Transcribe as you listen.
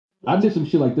I did some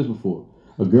shit like this before.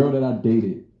 A girl that I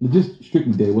dated, just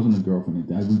strictly dated, wasn't a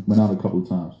girlfriend. I went out a couple of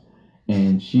times,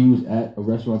 and she was at a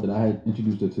restaurant that I had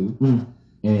introduced her to,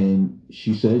 and she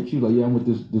was like, "Yeah, I'm with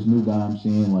this new guy I'm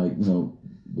seeing. Like,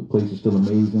 the place is still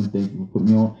amazing. Thank you for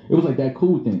putting me on." It was like that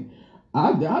cool thing.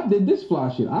 I did this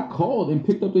fly shit. I called and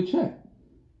picked up the check.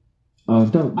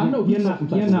 Don't. I know you're not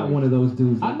one of those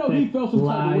dudes. I know he felt some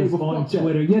type of way, lies but on fuck that.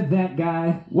 Twitter. You're that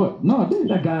guy. What? No, I did.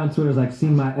 That guy on Twitter's like,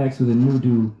 seen my ex with a new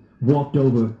dude, walked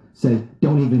over, said,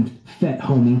 "Don't even fet,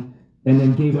 homie," and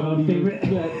then gave her a favorite.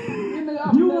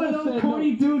 You one of those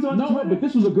corny dudes on Twitter. No, but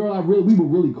this was a girl we were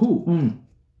really cool.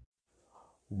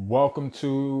 Welcome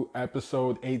to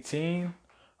episode 18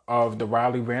 of the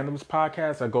Riley Randoms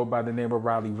podcast. I go by the name of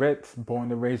Riley Ritz,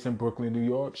 born and raised in Brooklyn, New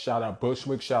York. Shout out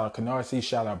Bushwick, shout out Canarsie,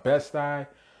 shout out Best Eye.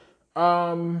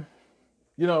 I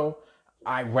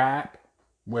rap,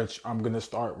 which I'm gonna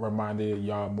start reminding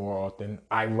y'all more often.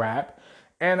 I rap,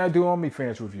 and I do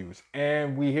OnlyFans reviews,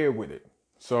 and we here with it.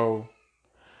 So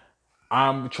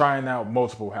I'm trying out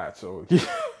multiple hats. So,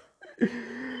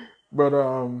 but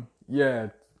yeah.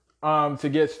 To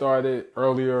get started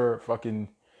earlier,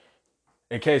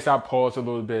 in case I pause a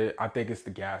little bit, I think it's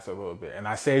the gas a little bit. And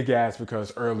I say gas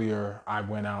because earlier I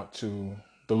went out to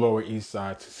the Lower East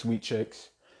Side to Sweet Chicks.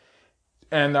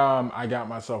 And I got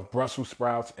myself Brussels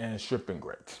sprouts and shrimp and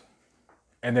grits.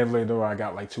 And then later I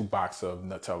got like 2 boxes of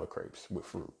Nutella crepes with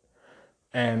fruit.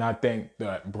 And I think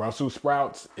that Brussels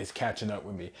sprouts is catching up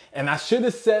with me. And I should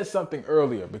have said something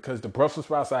earlier because the Brussels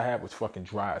sprouts I had was fucking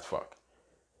dry as fuck.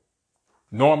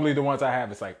 Normally the ones I have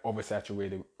is like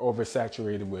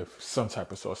oversaturated with some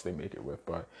type of sauce they make it with.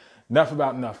 But enough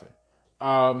about nothing.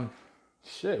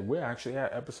 We're actually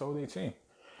at episode 18.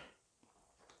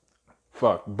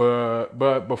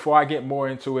 But before I get more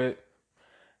into it,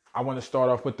 I want to start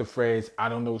off with the phrase, "I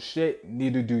don't know shit,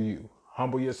 neither do you."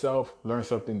 Humble yourself, learn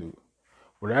something new.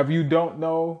 Whatever you don't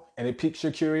know and it piques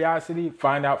your curiosity,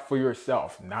 find out for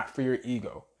yourself, not for your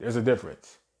ego. There's a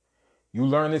difference. You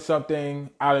learning something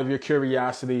out of your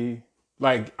curiosity.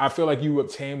 Like, I feel like you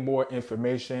obtain more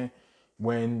information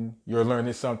when you're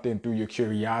learning something through your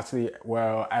curiosity,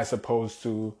 well, as opposed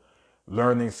to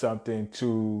learning something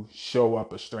to show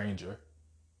up a stranger.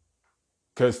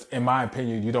 Because in my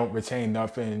opinion, you don't retain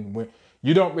nothing when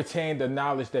you don't retain the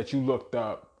knowledge that you looked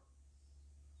up.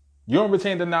 You don't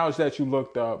retain the knowledge that you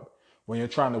looked up when you're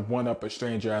trying to one up a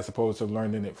stranger as opposed to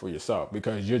learning it for yourself,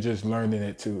 because you're just learning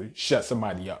it to shut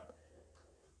somebody up.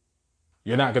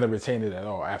 You're not going to retain it at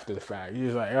all after the fact. You're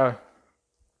just like,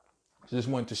 just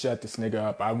want to shut this nigga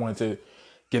up. I want to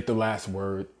get the last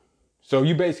word. So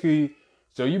you basically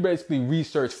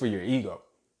research for your ego.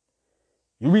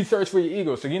 You research for your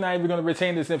ego, so you're not even going to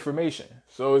retain this information.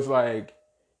 So it's like,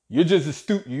 you're just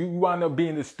you wind up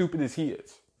being as stupid as he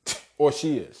is. Or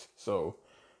she is. So,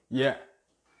 yeah.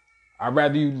 I'd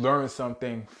rather you learn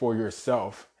something for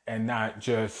yourself and not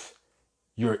just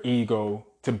your ego,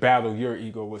 to battle your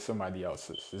ego with somebody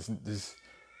else's.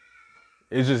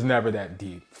 It's just never that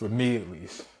deep, for me at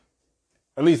least.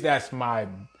 At least that's my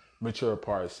mature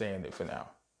part of saying it for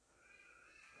now.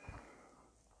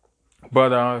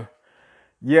 But a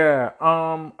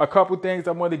couple things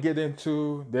I want to get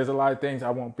into. There's a lot of things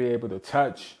I won't be able to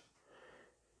touch.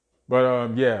 But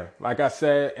like I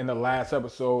said in the last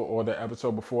episode or the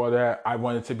episode before that, I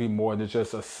wanted to be more than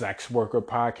just a sex worker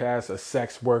podcast, a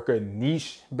sex worker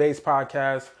niche-based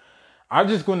podcast. I'm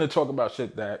just going to talk about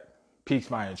shit that piques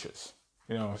my interest,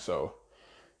 so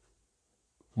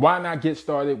why not get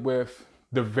started with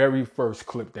the very first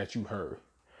clip that you heard?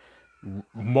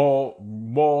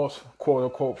 Maul's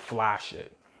quote-unquote fly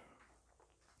shit.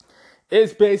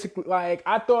 It's basically like,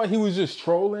 I thought he was just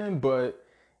trolling, but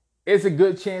it's a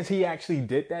good chance he actually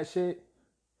did that shit.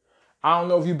 I don't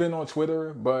know if you've been on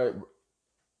Twitter, but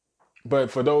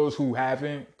for those who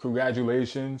haven't,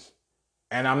 congratulations.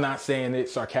 And I'm not saying it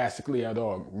sarcastically at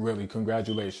all. Really,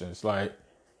 congratulations. Like,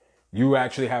 you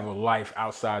actually have a life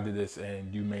outside of this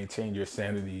and you maintain your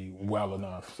sanity well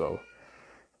enough. So,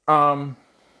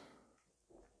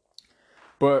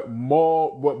 but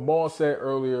what Maul said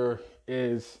earlier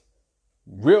is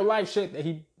real life shit that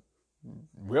he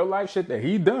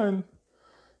done.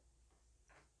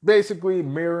 Basically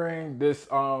mirroring this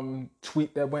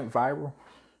tweet that went viral.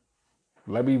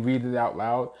 Let me read it out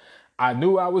loud. "I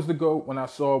knew I was the GOAT when I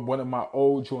saw one of my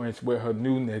old joints with her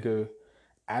new nigga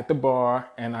at the bar,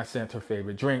 and I sent her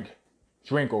favorite drink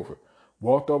over.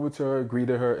 Walked over to her,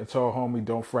 greeted her, and told homie,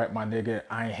 'Don't fret, my nigga,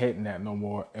 I ain't hitting that no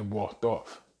more,' and walked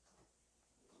off."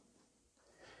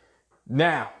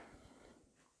 Now,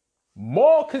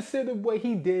 Maul considered what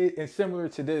he did and similar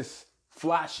to this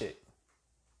fly shit.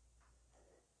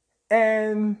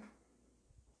 And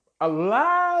a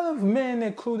lot of men,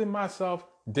 including myself,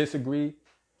 disagree.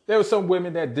 There were some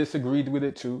women that disagreed with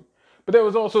it too. But there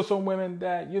was also some women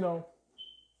that,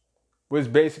 was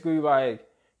basically like,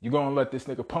 you're going to let this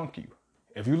nigga punk you.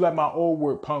 If you let my old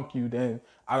word punk you, then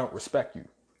I don't respect you.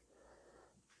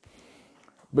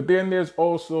 But then there's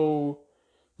also,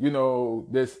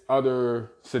 this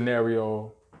other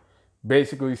scenario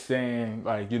basically saying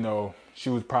like, she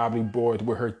was probably bored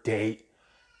with her date.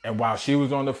 And while she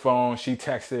was on the phone, she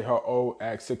texted her old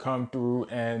ex to come through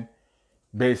and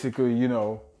basically,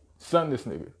 son this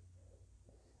nigga.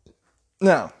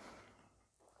 Now,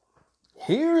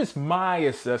 here's my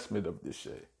assessment of this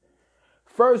shit.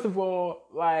 First of all,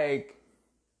 like,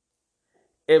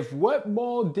 if what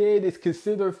Maul did is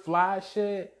considered fly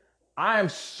shit, I am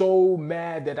so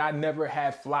mad that I never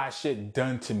had fly shit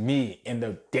done to me in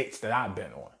the dates that I've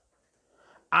been on.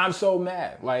 I'm so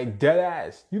mad, like dead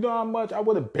ass. You know how much I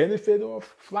would have benefited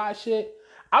off fly shit?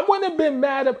 I wouldn't have been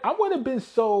mad. I would have been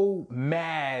so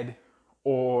mad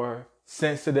or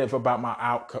sensitive about my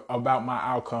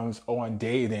outcomes on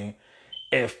dating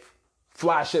if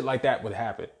fly shit like that would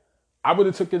happen. I would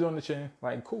have took it on the chin,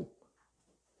 like cool.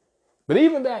 But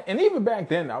even back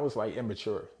then, I was like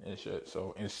immature and shit,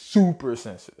 and super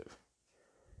sensitive.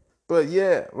 But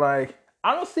yeah, like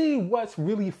I don't see what's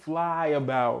really fly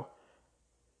about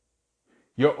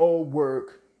your old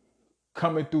work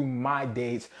coming through my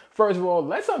dates. First of all,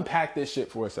 let's unpack this shit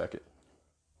for a second.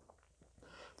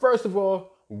 First of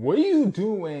all, what are you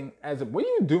doing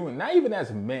not even as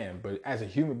a man, but as a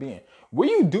human being? What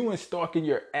are you doing stalking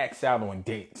your ex out on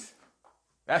dates?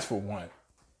 That's for one.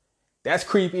 That's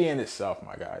creepy in itself,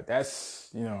 my guy.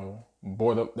 That's,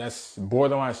 that's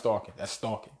borderline stalking. That's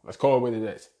stalking. Let's call it what it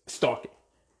is. Stalking.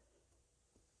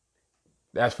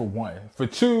 That's for one. For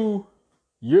two,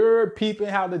 you're peeping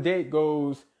how the date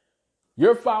goes.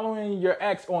 You're following your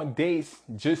ex on dates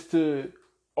just to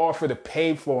offer to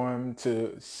pay for him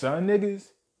to son niggas.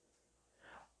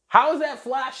 How is that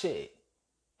fly shit?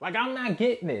 Like, I'm not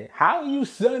getting it. How are you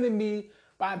sonning me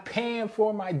by paying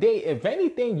for my date? If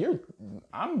anything,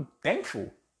 I'm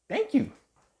thankful. Thank you.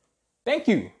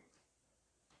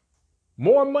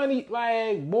 More money,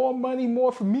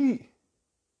 more for me.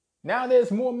 Now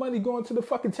there's more money going to the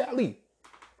fucking tally.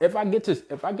 If I get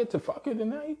to fuck her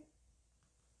tonight,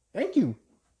 thank you.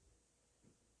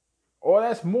 Or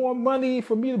that's more money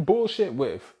for me to bullshit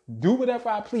with. Do whatever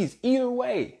I please. Either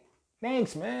way.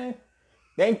 Thanks, man.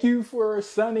 Thank you for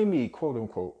sunning me, quote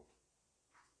unquote.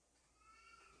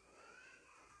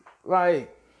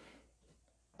 Like,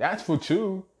 that's for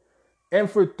two. And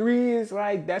for three is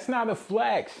like, that's not a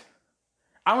flex.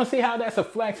 I don't see how that's a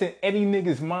flex in any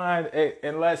nigga's mind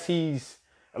unless he's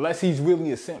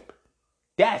really a simp.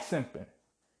 That's simping.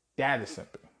 That is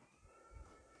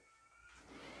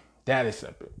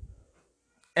simping.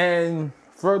 And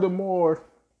furthermore,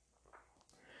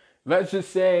 let's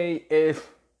just say if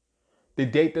the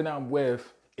date that I'm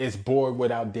with is bored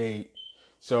without date,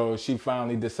 so she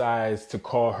finally decides to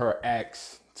call her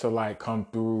ex to like come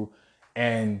through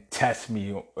and test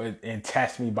me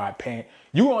by paying.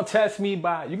 You're going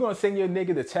to send your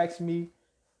nigga to text me.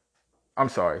 I'm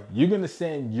sorry. You're going to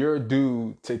send your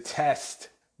dude to test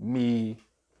me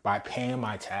by paying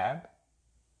my tab?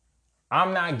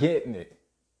 I'm not getting it.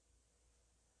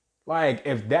 Like,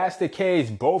 if that's the case,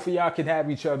 both of y'all can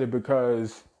have each other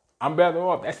because I'm better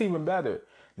off. That's even better.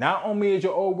 Not only is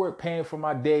your old work paying for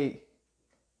my date,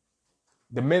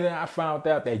 the minute I found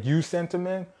out that you sent him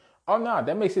in, oh no,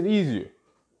 that makes it easier.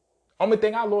 Only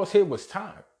thing I lost here was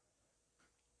time.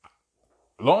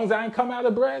 As long as I ain't come out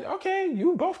of bread, okay,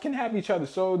 you both can have each other.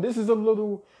 So this is a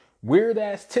little weird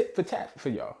ass tit for tat for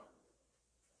y'all.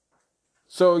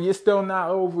 So you're still not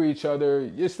over each other.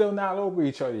 Y'all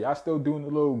still doing the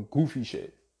little goofy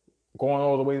shit. Going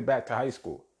all the way back to high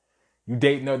school. You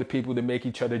dating other people to make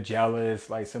each other jealous,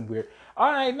 like some weird. All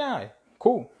right, nah,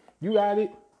 cool. You got it.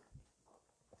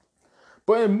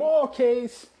 But in Maul's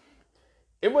case,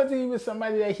 it wasn't even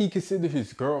somebody that he considered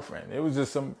his girlfriend. It was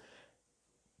just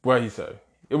what he said.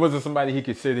 It wasn't somebody he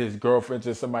considered his girlfriend,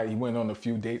 just somebody he went on a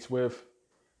few dates with.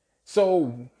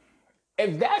 So,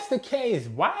 if that's the case,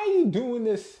 why are you doing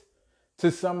this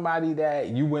to somebody that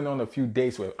you went on a few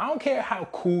dates with? I don't care how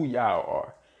cool y'all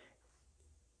are.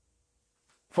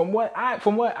 From what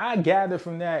I gathered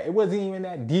from that, it wasn't even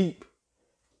that deep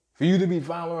for you to be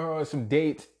following her on some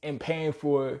dates and paying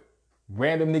for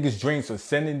random niggas drinks or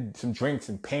sending some drinks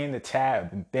and paying the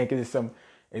tab and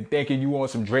thinking you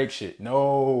want some Drake shit.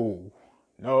 No.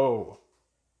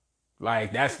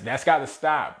 Like that's gotta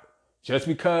stop. Just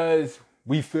because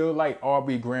we feel like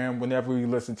Aubrey Graham whenever we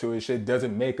listen to his shit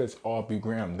doesn't make us Aubrey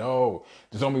Graham. No,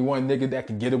 there's only one nigga that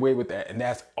can get away with that, and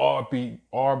that's Aubrey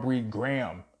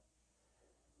Graham.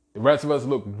 The rest of us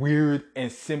look weird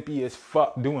and simpy as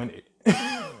fuck doing it.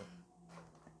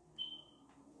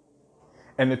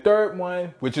 And the third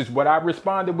one, which is what I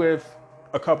responded with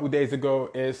a couple days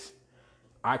ago, is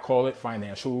I call it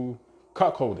financial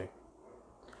cuckolding.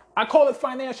 I call it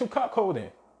financial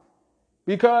cuckolding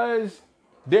because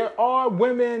there are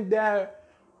women that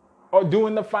are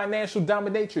doing the financial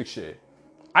dominatrix shit.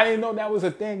 I didn't know that was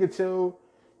a thing until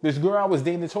this girl I was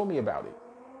dating told me about it.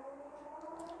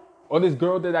 Or this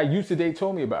girl that I used to date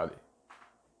told me about it.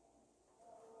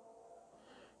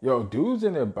 Yo, dudes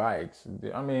in their bikes,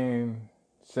 I mean,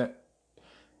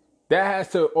 that has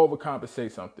to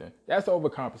overcompensate something. That has to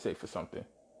overcompensate for something.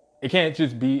 It can't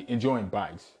just be enjoying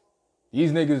bikes.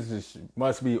 These niggas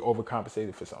must be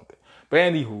overcompensated for something. But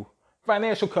anywho,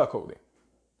 financial cuckolding.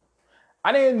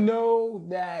 I didn't know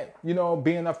that,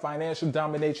 being a financial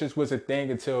dominatrix was a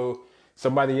thing until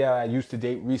somebody that I used to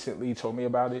date recently told me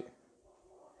about it.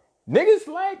 Niggas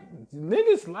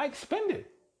like spending.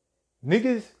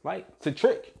 Niggas like to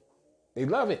trick. They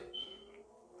love it.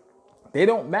 They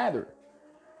don't matter.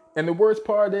 And the worst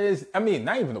part is, not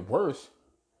even the worst.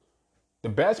 The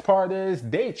best part is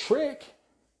they trick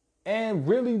and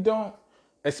really don't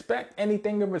expect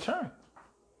anything in return.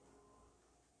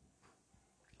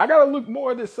 I gotta look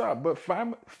more of this up, but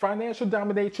financial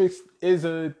dominatrix is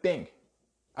a thing.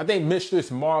 I think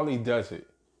Mistress Marley does it.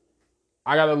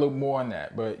 I gotta look more on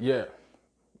that, but yeah.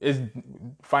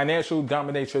 Financial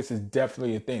dominatrix is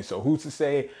definitely a thing. So who's to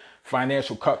say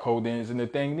financial cuckolding isn't a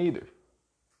thing neither?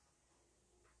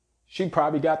 She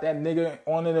probably got that nigga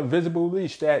on an invisible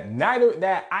leash that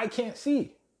I can't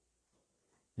see.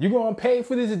 You're gonna pay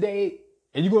for this date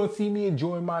and you're gonna see me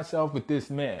enjoying myself with this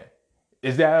man.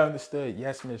 Is that understood?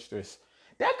 Yes, mistress.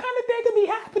 That kind of thing could be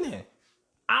happening.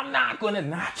 I'm not gonna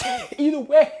knock it. Either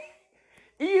way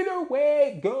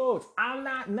it goes, I'm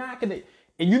not knocking it.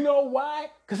 And you know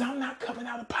why? Because I'm not coming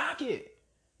out of pocket.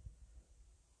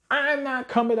 I'm not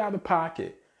coming out of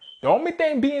pocket. The only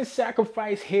thing being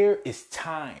sacrificed here is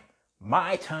time.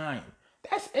 My time.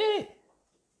 That's it.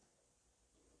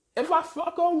 If I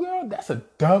fuck old girl, that's a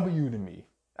W to me.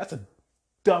 That's a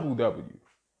double W.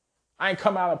 I ain't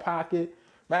come out of pocket.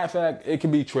 Matter of fact, it can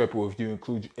be triple if you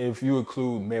include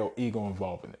male ego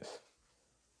involved in this.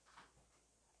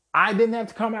 I didn't have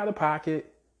to come out of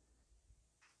pocket.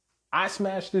 I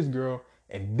smashed this girl,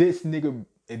 and this nigga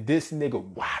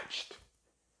watched.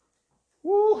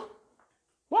 Woo!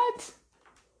 What?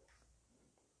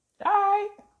 All right.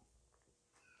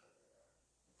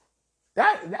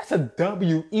 That's a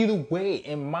W either way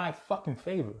in my fucking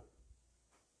favor.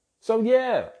 So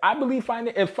yeah, I believe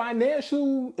if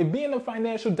being a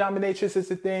financial dominatrix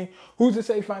is a thing, who's to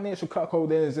say financial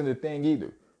cuckolding isn't a thing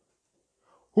either?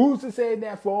 Who's to say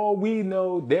that for all we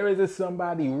know, there is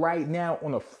somebody right now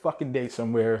on a fucking date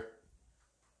somewhere.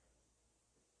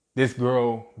 This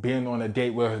girl being on a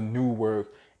date with her new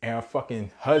work and her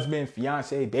fucking husband,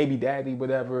 fiance, baby daddy,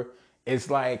 whatever, is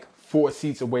like 4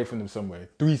 seats away from them somewhere,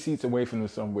 3 seats away from them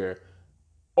somewhere.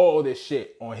 All this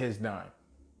shit on his dime.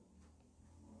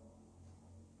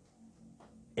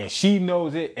 And she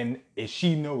knows it, and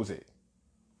she knows it.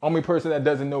 Only person that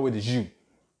doesn't know it is you.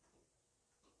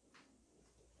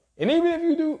 And even if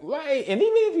you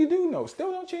do know,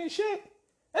 still don't change shit.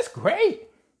 That's great.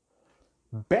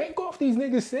 Bank off these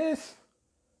niggas, sis.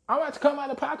 I'm about to come out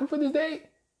of pocket for this date.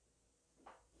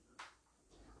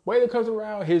 Waiter comes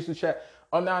around, here's the check.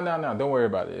 Oh, no, don't worry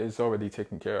about it. It's already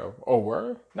taken care of. Oh,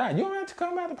 word? Nah, you don't have to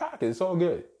come out of pocket. It's all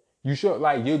good. You should,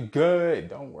 you're good.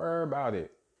 Don't worry about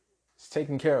it. It's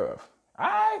taken care of. All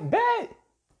right, bet.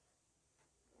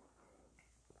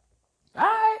 All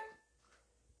right.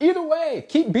 Either way,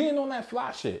 keep being on that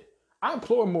fly shit. I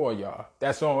implore more of y'all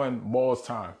that's on Maul's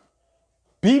time.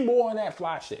 Be more on that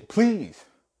fly shit, please.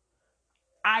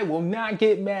 I will not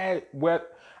get mad on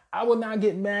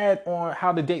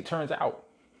how the date turns out.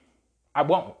 I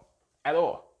won't at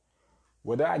all.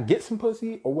 Whether I get some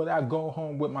pussy or whether I go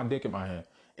home with my dick in my hand.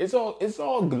 It's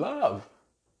all glove.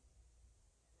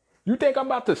 You think I'm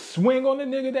about to swing on the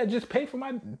nigga that just pay for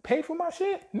my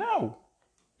shit? No.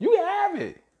 You can have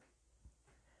it.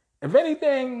 If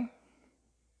anything,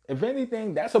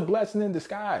 that's a blessing in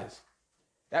disguise.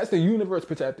 That's the universe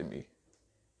protecting me.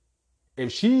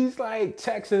 If she's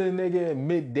texting a nigga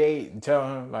mid-date and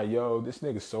telling him yo, this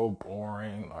nigga's so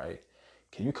boring.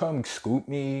 Can you come scoop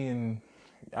me? And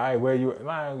all right, where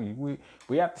you?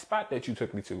 We at the spot that you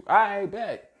took me to. I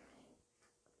bet.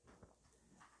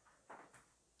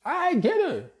 I get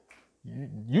her.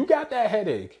 You got that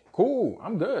headache. Cool,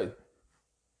 I'm good.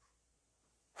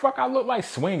 Fuck, I look like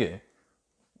swinging.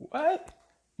 What?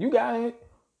 You got it.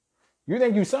 You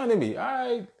think you sunning me? All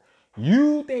right.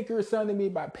 You think you're sunning me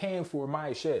by paying for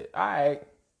my shit. All right.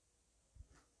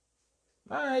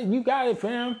 All right, you got it,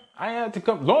 fam. I have to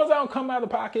come. As long as I don't come out of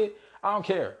pocket, I don't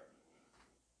care.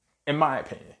 In my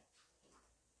opinion.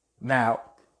 Now,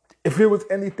 if it was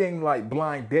anything like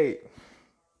Blind Date,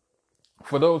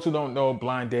 for those who don't know,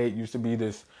 Blind Date used to be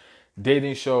this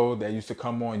dating show that used to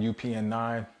come on UPN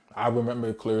 9. I remember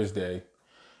it clear as day.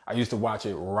 I used to watch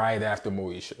it right after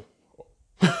Moesha.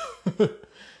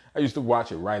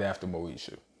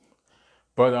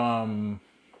 But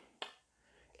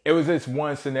it was this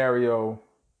one scenario.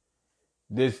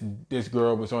 This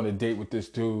girl was on a date with this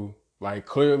dude. Like,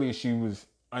 clearly she was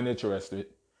uninterested.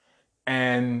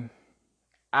 And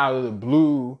out of the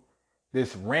blue,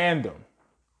 this random.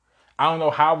 I don't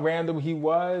know how random he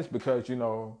was because, you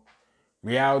know,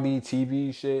 reality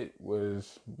TV shit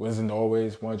wasn't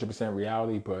always 100%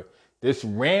 reality. But this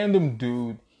random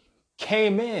dude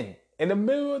came in the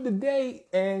middle of the day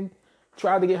and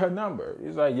tried to get her number.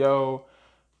 He's like, yo,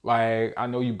 like, I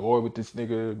know you bored with this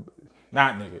nigga.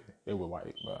 Not nigga, they were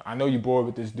white. But I know you bored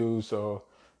with this dude, so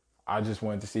I just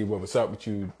wanted to see what was up with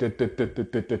you.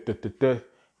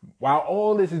 While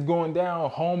all this is going down,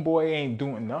 homeboy ain't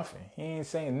doing nothing. He ain't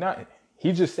saying nothing.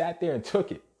 He just sat there and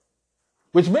took it.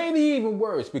 Which made it even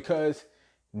worse because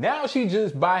now she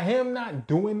just, by him not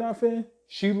doing nothing,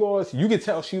 you could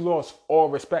tell she lost all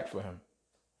respect for him.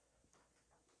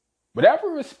 Whatever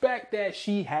respect that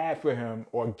she had for him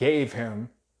or gave him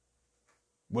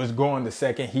was gone the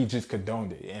second he just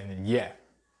condoned it. And yeah,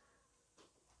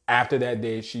 after that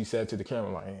day, she said to the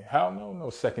camera, like, hell no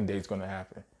second date's gonna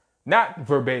happen. Not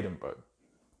verbatim, but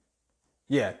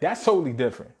yeah, that's totally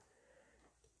different.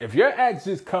 If your ex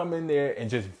just come in there and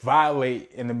just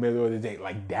violate in the middle of the date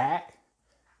like that,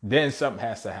 then something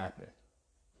has to happen.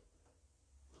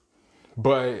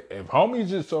 But if homies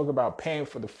just talk about paying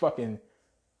for the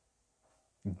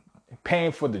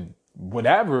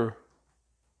whatever,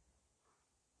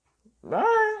 all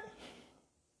right,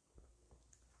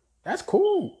 that's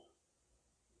cool.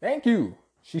 Thank you.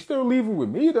 She's still leaving with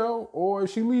me though, or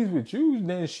if she leaves with you,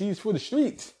 then she's for the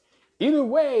streets. Either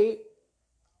way,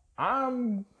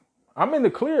 I'm in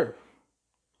the clear.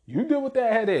 You deal with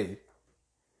that headache.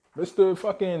 Mr.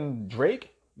 fucking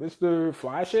Drake, Mr.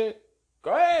 Fly Shit,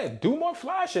 go ahead, do more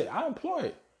fly shit. I employ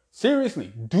it.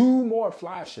 Seriously, do more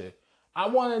fly shit. I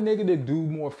want a nigga to do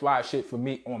more fly shit for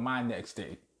me on my next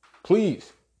date.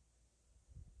 Please.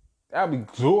 That'd be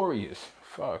glorious.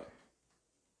 Fuck.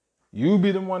 You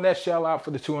be the one that shell out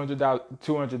for the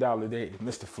 $200 date,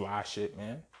 Mr. Fly Shit,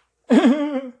 man.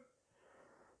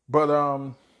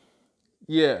 But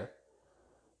yeah.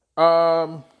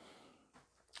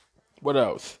 What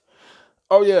else?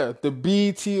 Oh yeah, the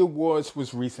BET Awards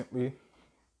was recently.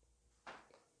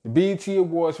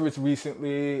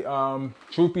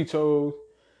 Truth be told,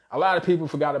 a lot of people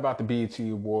forgot about the BET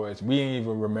Awards. We didn't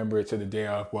even remember it till the day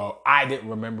of. Well, I didn't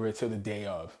remember it till the day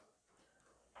of.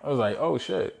 I was like, oh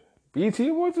shit. BET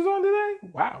Awards is on today?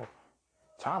 Wow.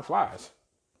 Time flies.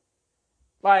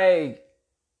 Like,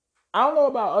 I don't know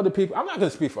about other people. I'm not going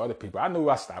to speak for other people. I knew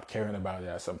I stopped caring about it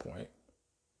at some point.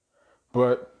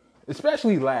 But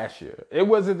especially last year. It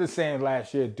wasn't the same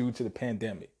last year due to the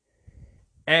pandemic.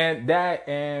 And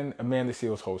Amanda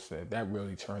Seales hosting it. That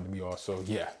really turned me off. So,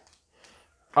 yeah.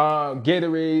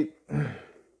 Gatorade.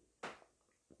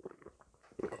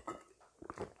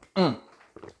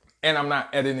 And I'm not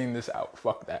editing this out.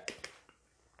 Fuck that.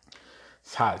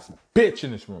 It's hot as a bitch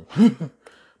in this room.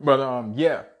 But,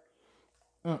 yeah.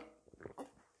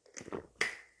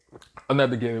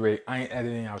 Another Gatorade. I ain't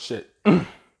editing out shit.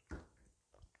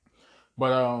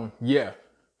 But, yeah.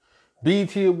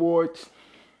 BET Awards,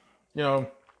 you know,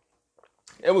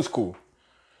 it was cool.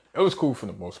 It was cool for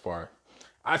the most part.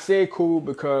 I say cool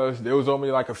because there was only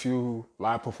like a few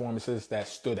live performances that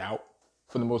stood out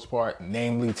for the most part,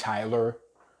 namely Tyler.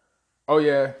 Oh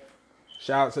yeah,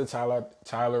 shout out to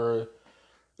Tyler.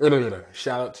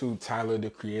 Shout out to Tyler, the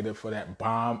creator, for that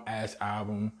bomb-ass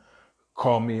album,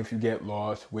 Call Me If You Get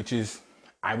Lost, which is,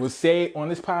 I will say on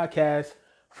this podcast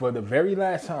for the very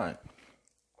last time,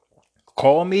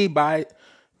 Call Me by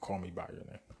your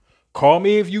name. Call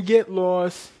Me If You Get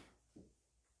Lost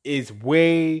is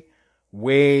way,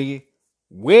 way,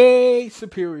 way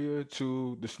superior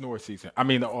to the snore season. I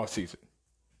mean the off season.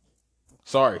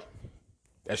 Sorry.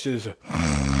 That shit is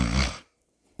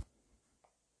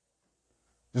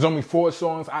There's only 4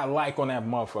 songs I like on that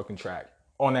motherfucking track.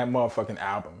 On that motherfucking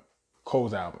album.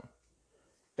 Cole's album.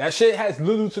 That shit has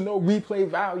little to no replay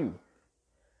value.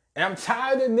 And I'm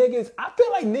tired of niggas. I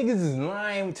feel like niggas is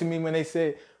lying to me when they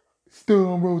say,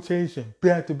 still on rotation,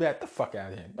 back to back. The fuck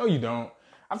out of here. No, you don't.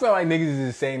 I feel like niggas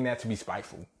is saying that to be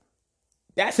spiteful.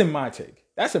 That's in my take.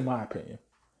 That's in my opinion.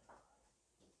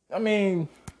 I mean,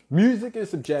 music is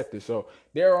subjective. So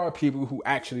there are people who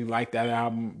actually like that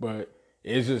album, but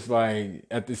it's just like,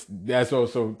 that's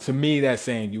also, to me, that's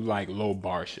saying you like low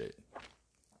bar shit.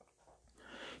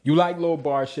 You like low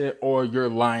bar shit, or you're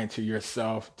lying to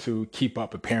yourself to keep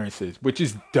up appearances, which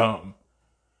is dumb.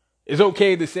 It's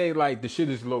okay to say like the shit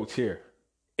is low tier.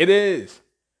 It is.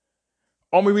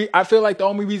 I feel like the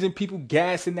only reason people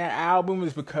gas in that album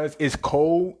is because it's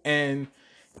Cole and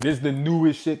this is the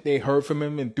newest shit they heard from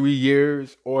him in 3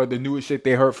 years, or the newest shit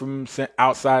they heard from him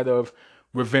outside of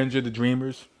Revenge of the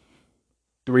Dreamers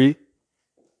 3.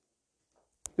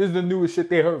 This is the newest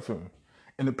shit they heard from him.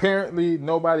 And apparently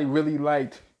nobody really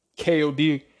liked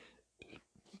KOD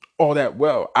all that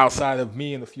well outside of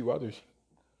me and a few others.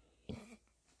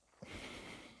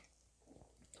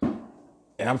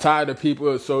 And I'm tired of people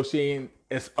associating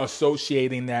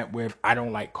that with I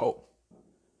don't like Cole.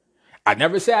 I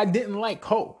never said I didn't like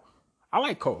Cole. I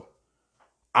like Cole.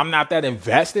 I'm not that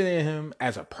invested in him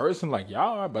as a person like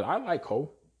y'all are, but I like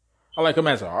Cole. I like him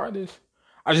as an artist.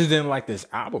 I just didn't like this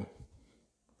album.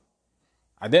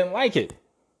 I didn't like it.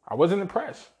 I wasn't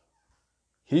impressed.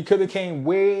 He could have came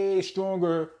way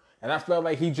stronger, and I felt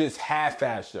like he just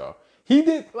half-assed y'all. He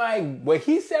did, like, what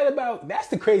he said about, that's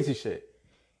the crazy shit.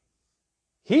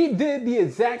 He did the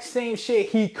exact same shit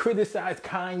he criticized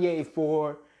Kanye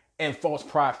for and False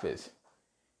Prophets.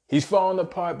 He's falling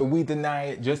apart, but we deny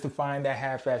it just to find that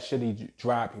half-ass shit he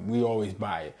dropped. We always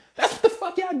buy it. That's what the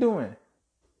fuck y'all doing.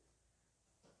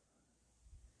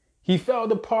 He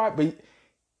fell apart, but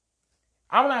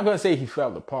I'm not going to say he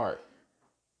fell apart.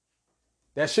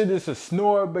 That shit is a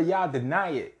snore, but y'all deny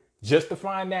it. Just to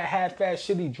find that half-ass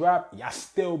shit he dropped, y'all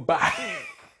still buy it.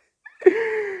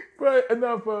 But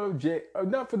enough of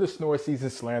the snore season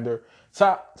slander.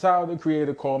 Tyler, the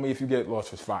Creator, call me if you get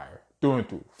lost with fire. Through and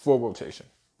through. Full rotation.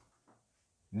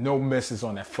 No misses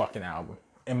on that fucking album,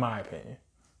 in my opinion.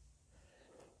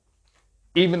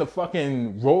 Even the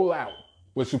fucking rollout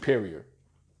was superior.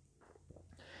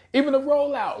 Even the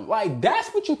rollout, like, that's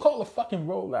what you call a fucking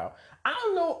rollout. I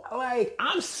don't know, like,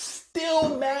 I'm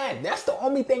still mad. That's the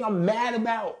only thing I'm mad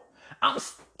about. I'm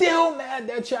still mad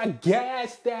that y'all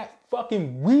gassed that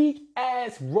fucking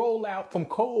weak-ass rollout from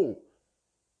Cole.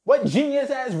 What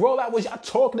genius-ass rollout was y'all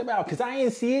talking about? Because I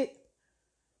ain't see it.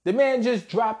 The man just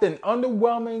dropped an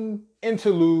underwhelming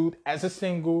interlude as a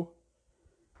single.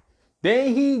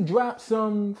 Then he dropped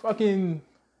some fucking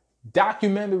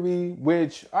documentary,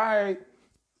 which, alright,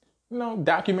 you know,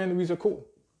 documentaries are cool.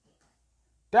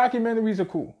 Documentaries are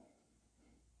cool.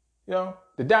 You know,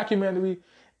 the documentary,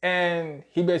 and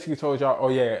he basically told y'all,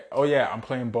 oh yeah, I'm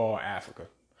playing ball in Africa.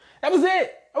 That was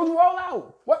it. That was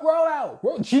rollout. What rollout?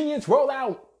 What genius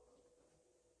rollout?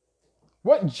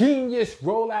 What genius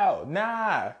rollout?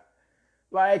 Nah.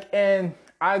 Like, and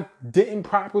I didn't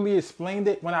properly explain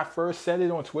it when I first said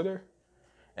it on Twitter.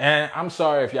 And I'm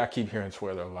sorry if y'all keep hearing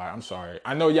Twitter a lot. I'm sorry.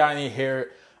 I know y'all ain't hear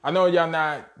it. I know y'all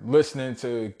not listening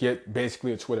to get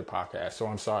basically a Twitter podcast, so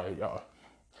I'm sorry, y'all.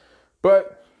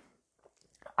 But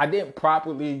I didn't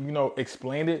properly,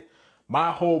 explain it.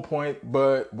 My whole point,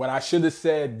 but what I should have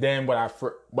said then, what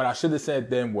I should have said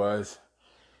then was,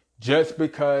 just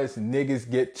because niggas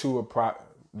get to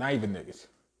not even niggas,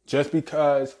 just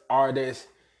because artists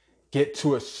get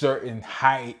to a certain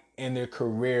height in their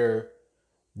career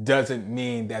doesn't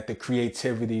mean that the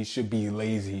creativity should be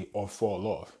lazy or fall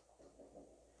off.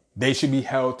 They should be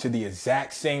held to the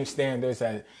exact same standards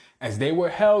as they were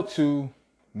held to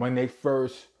when they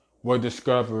first were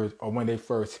discovered or when they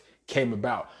first came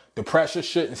about. The pressure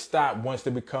shouldn't stop once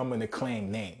they become an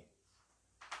acclaimed name.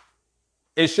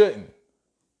 It shouldn't.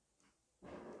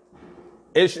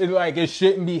 It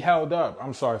shouldn't be held up.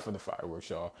 I'm sorry for the fireworks,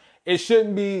 y'all. It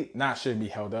shouldn't be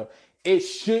held up. It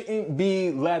shouldn't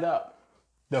be let up.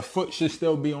 The foot should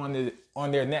still be on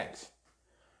their necks.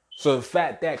 So the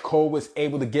fact that Cole was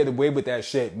able to get away with that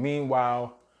shit,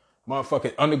 meanwhile,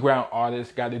 motherfucking underground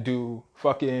artists got to do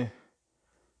fucking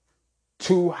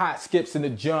 2 hot skips in the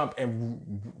jump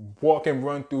and walk and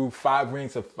run through 5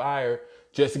 rings of fire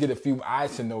just to get a few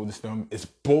eyes to notice them, is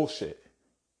bullshit.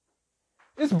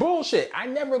 It's bullshit. I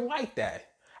never liked that.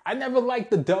 I never liked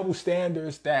the double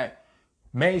standards that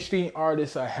mainstream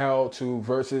artists are held to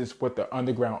versus what the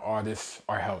underground artists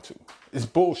are held to. It's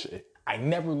bullshit. I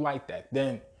never liked that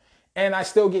then. And I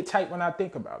still get tight when I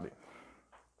think about it.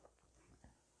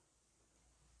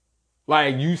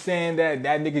 Like, you saying that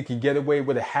nigga can get away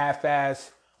with a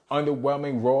half-ass,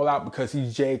 underwhelming rollout because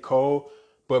he's J. Cole,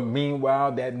 But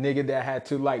meanwhile, that nigga that had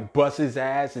to like bust his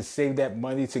ass and save that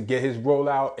money to get his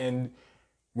rollout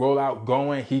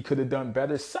going, he could have done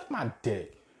better. Suck my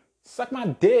dick. Suck my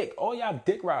dick. All y'all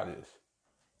dick riders.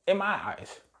 In my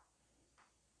eyes.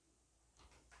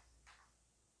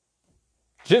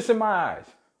 Just in my eyes.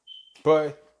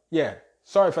 But yeah,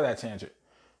 sorry for that tangent.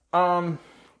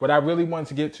 What I really wanted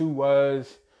to get to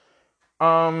was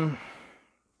it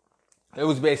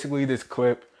was basically this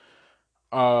clip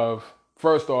of,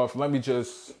 first off, let me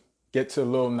just get to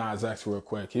Lil Nas X real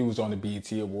quick. He was on the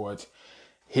BET Awards.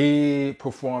 He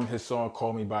performed his song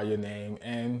 "Call Me by Your Name,"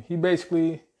 and he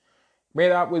basically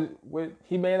made out with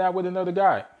another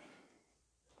guy.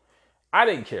 I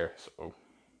didn't care. So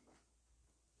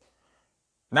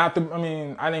I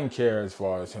didn't care as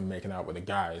far as him making out with a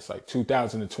guy. It's like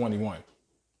 2021.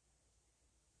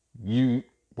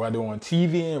 Whether on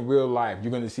TV and real life,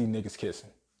 you're gonna see niggas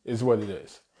kissing. Is what it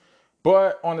is.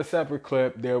 But on a separate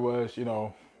clip, there was,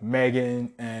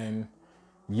 Megan and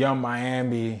Young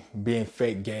Miami being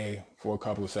fake gay for a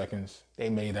couple of seconds.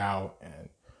 They made out, and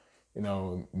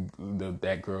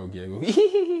that girl giggled.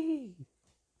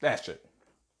 That shit.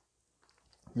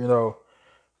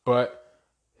 But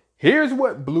here's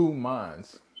what blew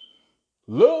minds.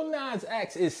 Lil Nas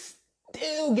X is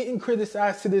still getting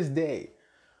criticized to this day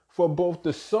for both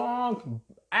the song,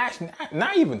 actually,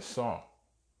 not even the song,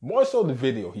 more so the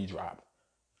video he dropped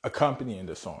accompanying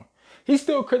the song. He's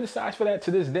still criticized for that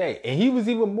to this day. And he was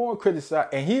even more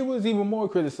criticized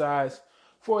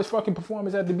for his fucking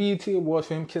performance at the BET Awards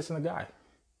for him kissing a guy.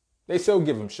 They still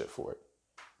give him shit for it.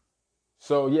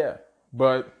 So yeah,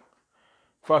 but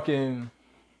fucking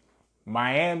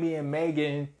Miami and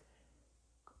Megan,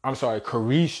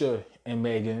 Carisha and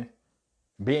Megan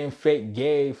being fake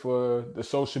gay for the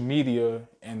social media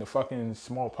and the fucking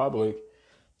small public.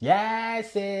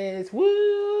 Yes, it's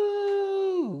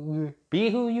woo! Be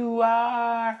who you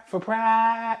are for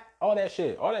pride. All that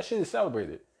shit is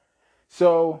celebrated.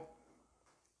 So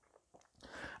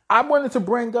I wanted to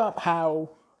bring up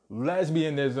how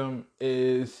lesbianism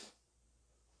is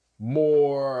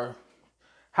more,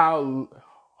 how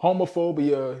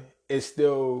homophobia is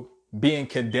still being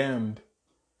condemned.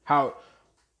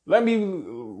 Let me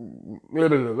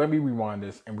rewind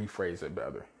this and rephrase it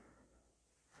better.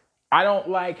 I don't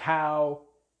like how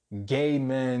gay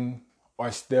men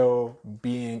are still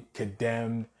being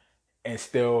condemned and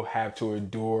still have to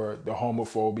endure the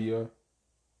homophobia.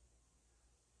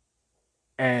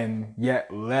 And yet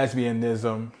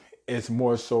lesbianism is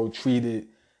more so treated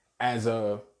as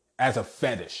a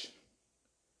fetish.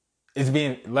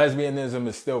 Lesbianism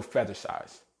is still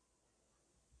fetishized.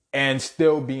 And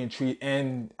still being treated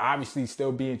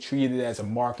as a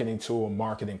marketing tool, a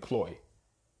marketing ploy.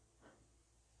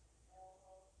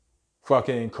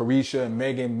 Fucking Carisha and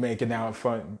Megan making out in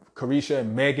front. Carisha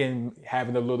and Megan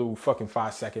having a little fucking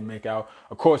 5-second make out.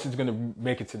 Of course it's gonna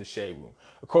make it to the shade room.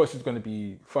 Of course it's gonna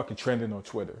be fucking trending on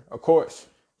Twitter. Of course.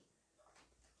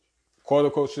 Quote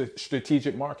unquote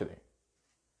strategic marketing.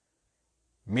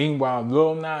 Meanwhile,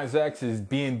 Lil Nas X is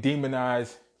being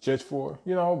demonized just for,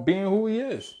 being who he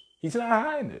is. He's not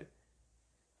hiding it.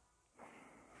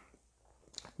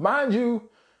 Mind you,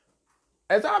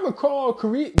 as I recall,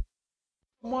 Carisha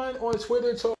on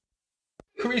Twitter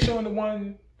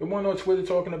on Twitter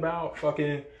talking about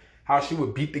fucking how she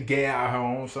would beat the gay out of her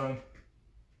own son.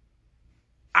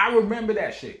 I remember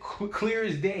that shit clear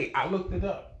as day. I looked it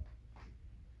up.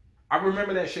 I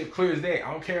remember that shit clear as day.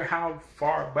 I don't care how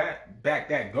far back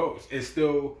that goes. It's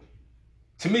still,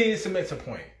 to me, it cements a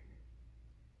point.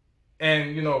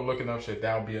 And, looking up shit,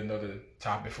 that'll be another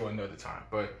topic for another time.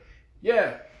 But,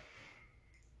 yeah.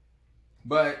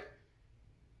 But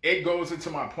it goes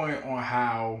into my point on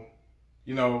how,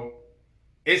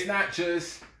 it's not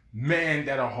just men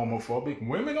that are homophobic.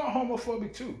 Women are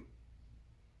homophobic too.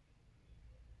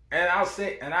 And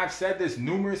I've said this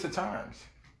numerous of times.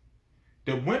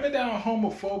 The women that are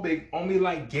homophobic only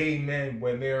like gay men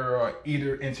when they're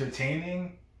either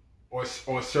entertaining or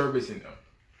servicing them.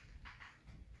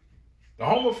 The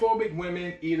homophobic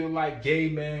women either like gay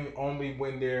men only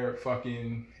when they're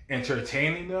fucking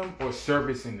entertaining them or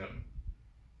servicing them.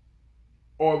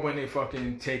 Or when they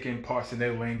fucking taking parts of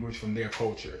their language from their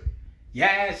culture.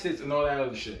 Yes, it's and all that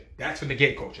other shit. That's for the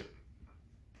gay culture.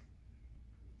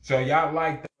 So y'all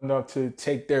like them enough to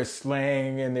take their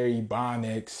slang and their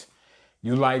ebonics.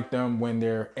 You like them when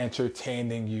they're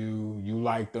entertaining you. You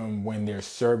like them when they're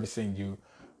servicing you.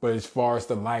 But as far as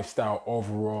the lifestyle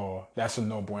overall, that's a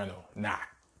no bueno. Nah.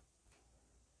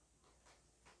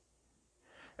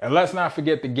 And let's not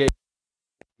forget the gay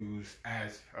used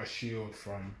as a shield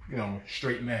from,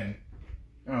 straight men.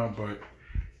 But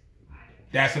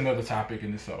That's another topic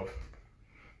in itself.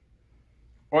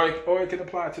 Or it can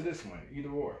apply to this one, either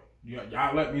or.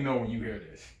 Y'all let me know when you hear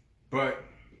this. But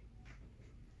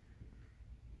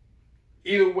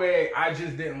either way, I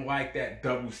just didn't like that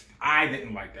I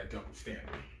didn't like that double standard.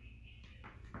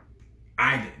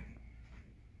 I didn't.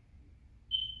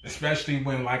 Especially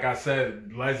when, like I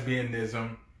said,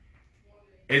 lesbianism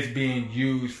is being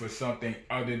used for something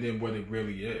other than what it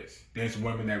really is. There's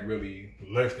women that really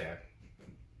live that.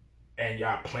 And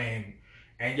y'all playing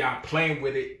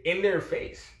with it in their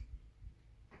face.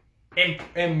 In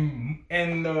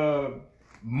the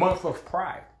month of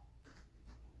Pride.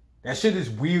 That shit is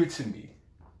weird to me.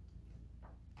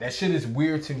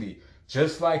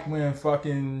 Just like when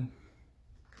fucking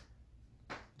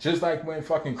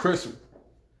Crystal.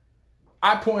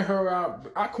 I point her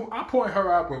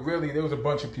out when really there was a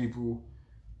bunch of people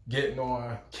getting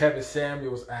on Kevin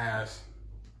Samuels' ass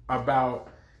about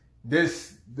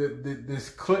this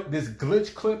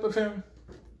glitch clip of him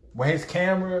when his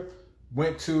camera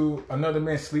went to another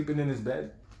man sleeping in his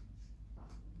bed.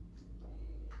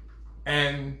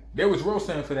 And there was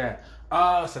roasting for that.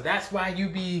 So that's why you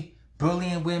be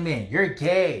bullying women. You're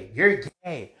gay. You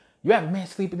have a man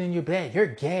sleeping in your bed. You're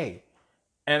gay.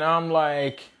 And I'm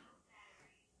like,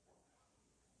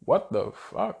 what the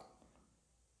fuck?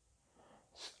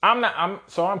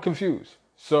 I'm confused.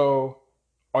 So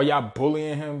are y'all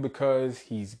bullying him because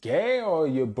he's gay, or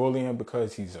you're bullying him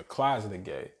because he's a closeted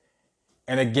gay?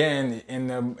 And again, in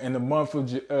the month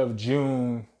of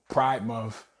June, Pride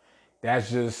Month,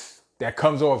 that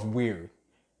comes off weird.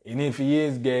 And if he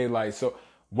is gay, like, so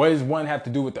what does one have to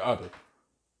do with the other?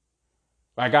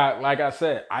 Like I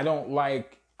said, I'm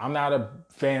not a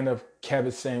fan of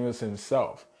Kevin Samuels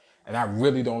himself. And I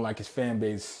really don't like his fan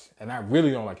base.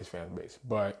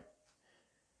 But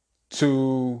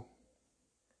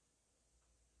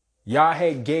y'all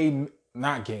hate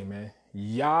not gay men.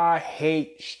 Y'all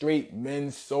hate straight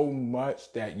men so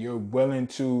much that you're willing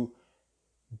to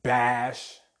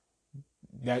bash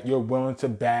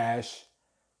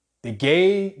the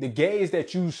gays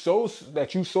that you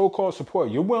so-called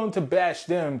support. You're willing to bash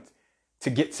them to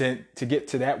get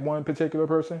to that one particular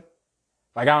person.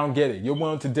 Like, I don't get it. You're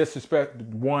willing to disrespect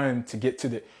one to get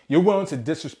to you're willing to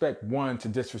disrespect one to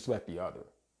disrespect the other.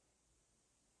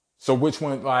 So which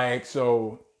one,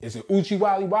 is it Uchi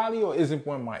Wally Wally or isn't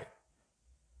one Mike?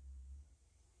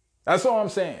 That's all I'm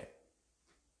saying.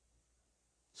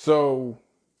 So,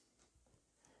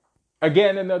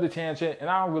 again, another tangent, and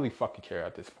I don't really fucking care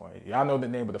at this point. Y'all know the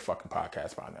name of the fucking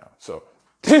podcast by now, so.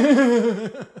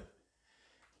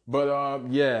 But,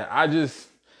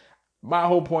 my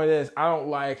whole point is, I don't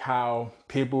like how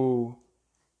people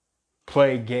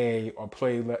play gay or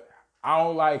I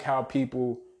don't like how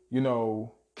people,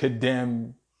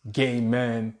 condemn gay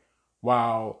men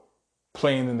while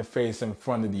playing in the face in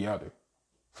front of the other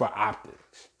for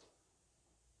optics.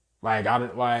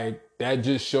 That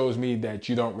just shows me that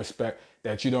you don't respect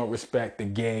the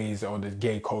gays or the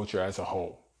gay culture as a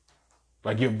whole.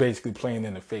 Like, you're basically playing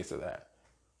in the face of that.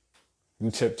 You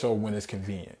tiptoe when it's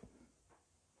convenient.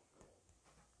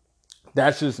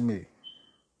 That's just me.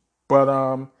 But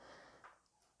all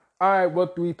right, we're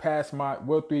 3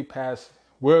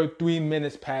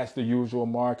 minutes past the usual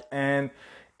mark, and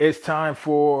it's time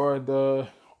for the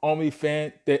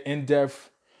OnlyFans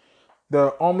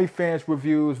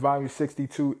reviews, volume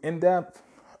 62 in depth.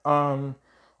 On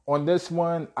this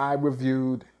one, I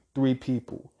reviewed 3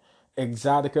 people: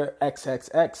 Exotica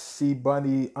XXX, C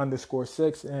Bunny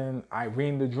 _6, and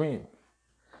Irene the Dream.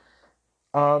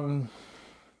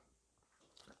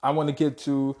 I want to get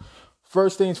to,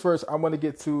 first things first, I want to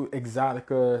get to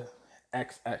Exotica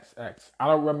XXX. I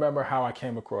don't remember how I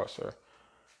came across her.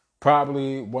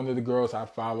 Probably one of the girls I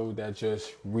follow that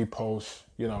just reposts,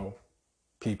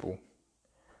 people.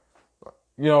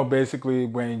 Basically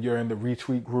when you're in the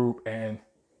retweet group and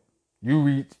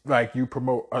you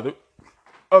promote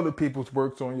other people's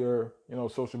works on your,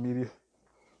 social media.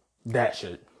 That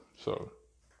shit. So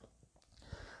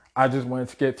I just wanted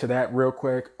to get to that real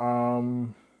quick.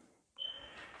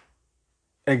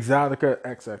 Exotica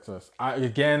XXX.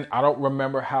 I don't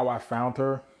remember how I found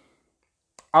her.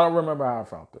 But I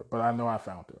know I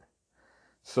found her.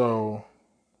 So,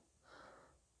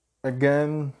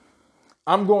 again,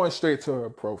 I'm going straight to her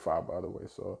profile, by the way.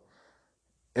 So,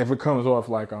 if it comes off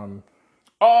like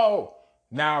now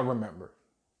I remember.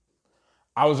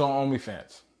 I was on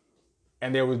OnlyFans,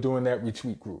 and they were doing that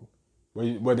retweet group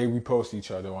where they repost each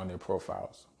other on their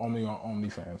profiles, only on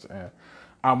OnlyFans, and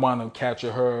I wound up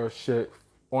catching her shit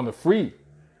on the free.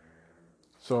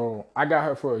 So I got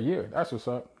her for a year. That's what's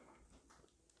up.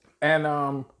 And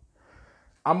I'm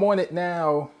on it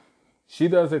now. She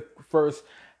does the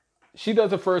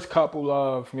first couple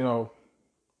of, you know,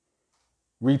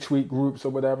 retweet groups or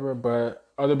whatever, but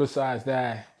other besides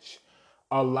that,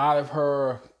 a lot of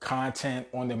her content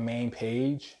on the main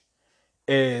page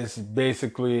is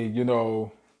basically, you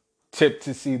know, tip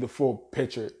to see the full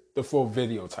picture, the full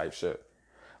video type shit.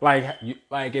 Like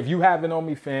if you have an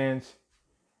OnlyFans,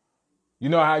 you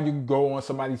know how you can go on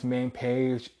somebody's main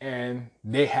page and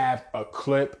they have a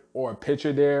clip or a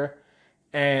picture there,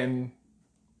 and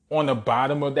on the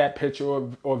bottom of that picture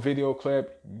or video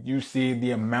clip, you see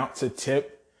the amount to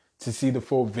tip to see the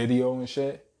full video and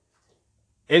shit.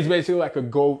 It's basically like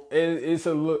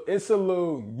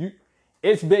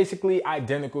it's basically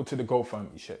identical to the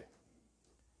GoFundMe shit.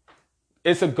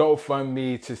 It's a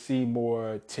GoFundMe to see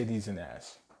more titties and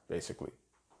ass, basically.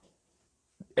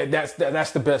 And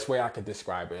that's the best way I could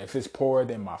describe it. If it's poor,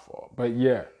 then my fault. But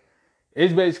yeah,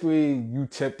 it's basically you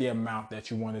tip the amount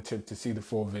that you want to tip to see the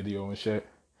full video and shit.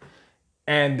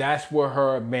 And that's what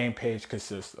her main page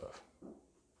consists of.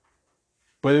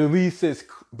 But at least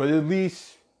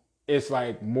it's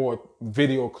like more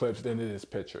video clips than it is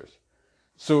pictures.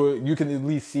 So you can at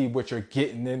least see what you're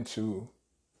getting into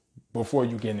before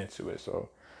you get into it. So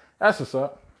that's what's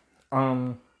up.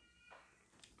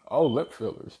 Lip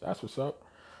fillers. That's what's up.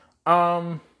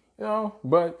 You know,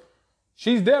 but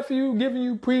she's definitely giving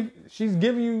you she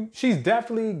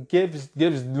definitely gives you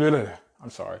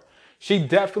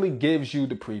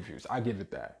the previews. I give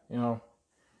it that, you know.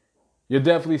 You're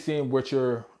definitely seeing what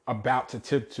you're about to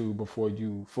tip to before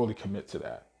you fully commit to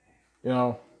that.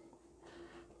 You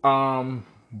know?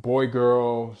 Boy,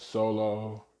 girl,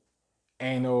 solo,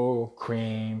 anal,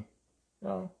 cream, you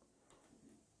know.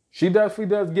 She definitely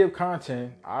does give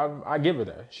content. I give her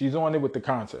that. She's on it with the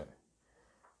content.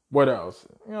 What else?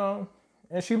 You know,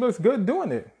 and she looks good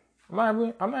doing it. I'm not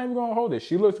even gonna hold it.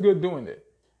 She looks good doing it.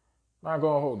 I'm not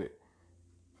gonna hold it.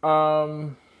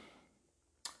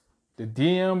 The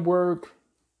DM work.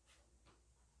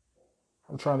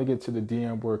 I'm trying to get to the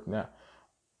DM work now.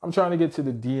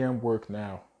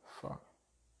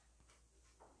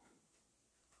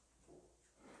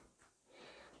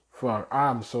 Fuck.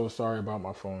 I'm so sorry about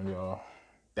my phone, y'all.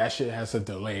 That shit has a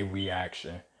delayed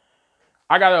reaction.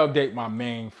 I gotta update my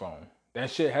main phone.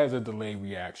 That shit has a delayed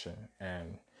reaction.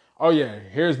 And oh yeah,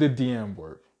 here's the DM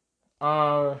work.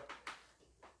 The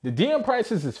DM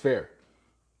prices is fair.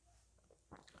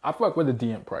 I fuck with the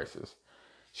DM prices.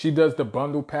 She does the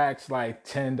bundle packs, like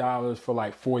 $10 for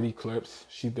like 40 clips.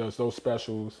 She does those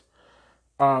specials.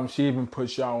 She even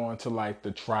puts y'all onto like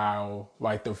the trial,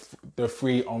 like the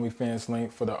free OnlyFans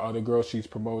link for the other girl she's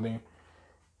promoting.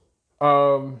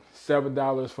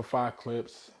 $7 for 5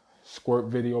 clips, squirt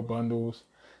video bundles.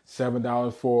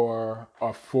 $7 for a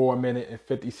 4-minute and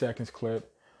 50 seconds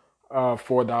clip.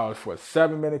 $4 for a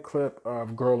 7-minute clip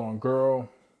of girl on girl.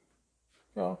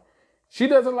 You know, she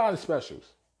does a lot of specials.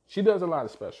 You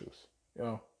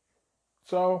know.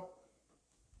 So,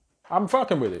 I'm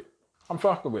fucking with it.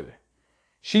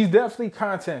 She's definitely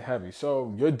content heavy.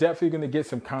 So, you're definitely going to get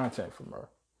some content from her.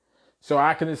 So,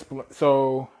 I can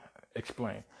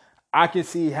explain. I can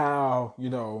see how, you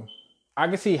know,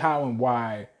 and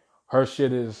why her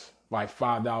shit is like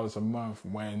 $5 a month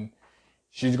when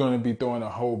she's going to be throwing a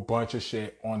whole bunch of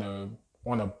shit on a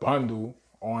bundle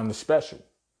on the special.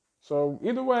 So,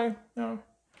 either way, you know,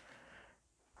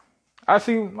 I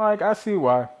see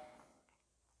why.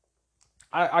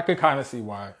 I can kind of see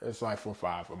why it's like for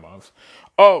 $5 a month.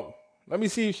 Oh, let me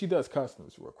see if she does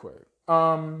customs real quick.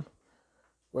 What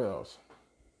else?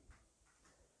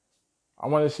 I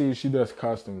want to see if she does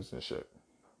customs and shit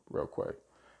real quick.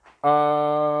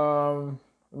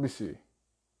 Let me see.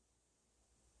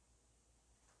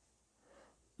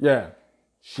 Yeah,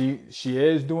 she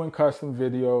is doing custom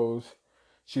videos.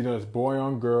 She does boy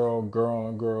on girl, girl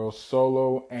on girl,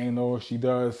 solo, anal. She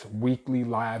does weekly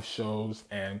live shows.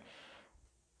 And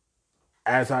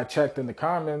as I checked in the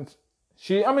comments,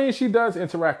 she does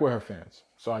interact with her fans.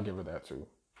 So I give her that too.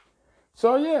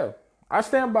 So yeah, I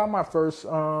stand by my first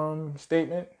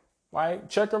statement. Like,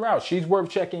 check her out. She's worth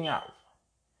checking out.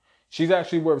 She's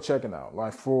actually worth checking out.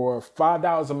 Like, for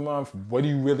 $5 a month, what do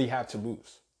you really have to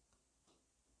lose?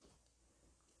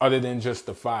 Other than just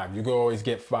the 5. You can always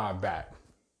get 5 back.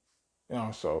 You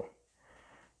know, so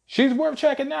she's worth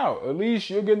checking out. At least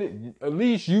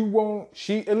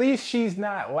she's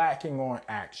not lacking on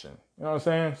action. You know what I'm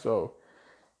saying? So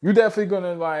you're definitely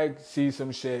gonna like see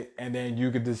some shit, and then you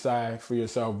can decide for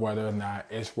yourself whether or not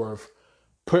it's worth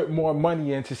put more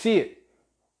money in to see it.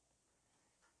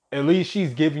 At least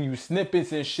she's giving you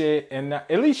snippets and shit, and not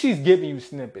only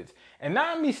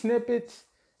snippets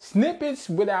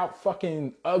without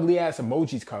fucking ugly ass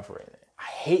emojis covering it. I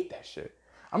hate that shit.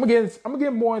 I'm gonna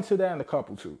get more into that in a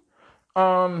couple too.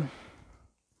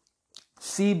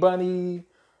 CBunny_6.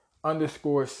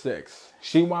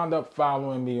 She wound up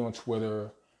following me on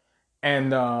Twitter.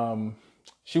 And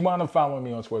she wound up following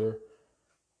me on Twitter.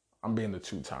 I'm being the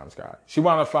 2 times guy. She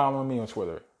wound up following me on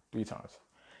Twitter 3 times.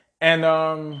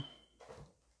 And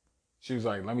she was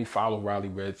like, let me follow Riley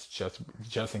Ritz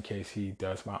just in case he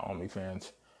does my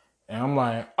OnlyFans. And I'm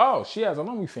like, oh, she has an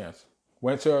OnlyFans.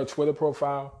 Went to her Twitter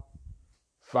profile,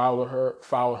 followed her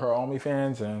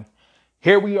OnlyFans, and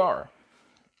here we are.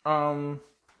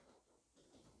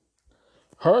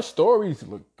 Her stories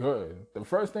look good. The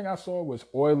first thing I saw was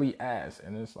oily ass,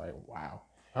 and it's like, wow.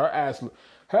 Her ass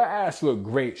looked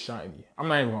great shiny. I'm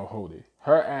not even gonna hold it.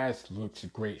 Her ass looks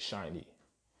great shiny.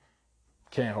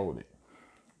 Can't hold it.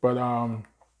 But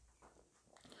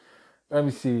let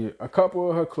me see. A couple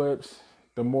of her clips.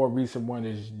 The more recent one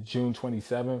is June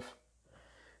 27th.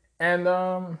 And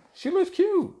she looks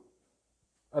cute.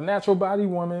 A natural body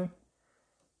woman.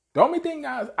 The only thing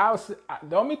I'll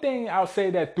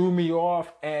say that threw me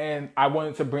off, and I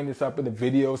wanted to bring this up in the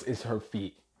videos, is her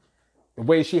feet. The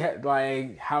way she had,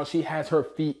 like, how she has her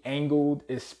feet angled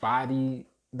is spotty.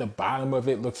 The bottom of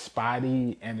it looks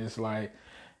spotty, and it's like,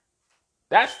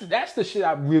 that's the shit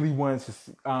I really wanted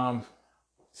to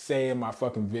say in my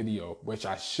fucking video, which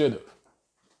I should have.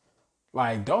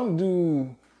 Like,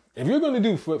 if you're gonna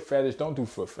do foot fetish, don't do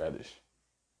foot fetish.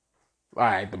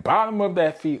 Like, the bottom of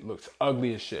that feet looks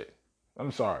ugly as shit.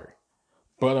 I'm sorry.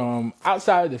 But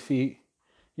outside of the feet,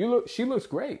 she looks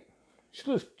great.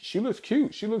 She looks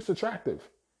cute. She looks attractive.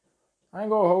 I ain't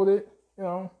gonna hold it, you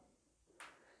know.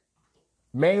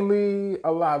 Mainly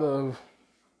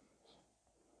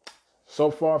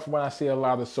so far from what I see, a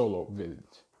lot of solo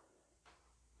vids.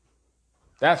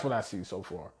 That's what I see so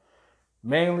far.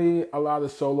 Mainly a lot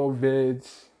of solo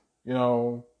vids, you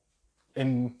know,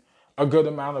 and a good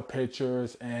amount of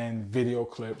pictures and video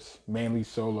clips, mainly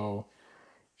solo.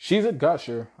 She's a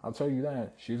gusher, I'll tell you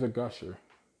that. She's a gusher.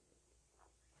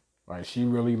 Like, she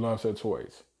really loves her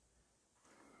toys.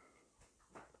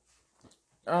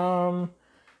 Some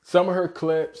of her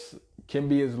clips can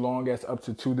be as long as up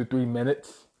to 2 to 3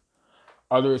 minutes.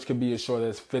 Others can be as short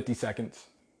as 50 seconds,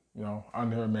 you know,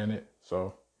 under a minute.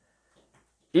 So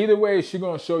either way, she's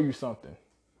going to show you something.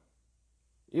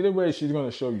 Either way, she's going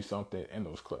to show you something in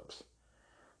those clips.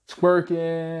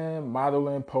 Twerking,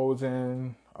 modeling,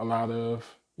 posing, a lot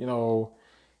of, you know,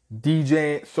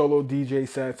 solo DJ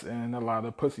sets, and a lot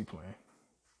of pussy playing.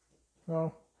 You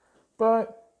know,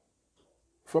 but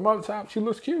from up top, she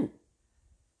looks cute.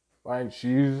 Like,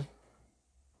 she's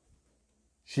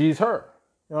her.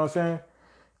 You know what I'm saying?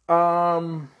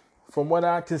 From what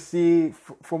I can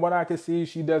see,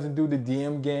 she doesn't do the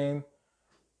DM game.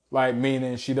 Like,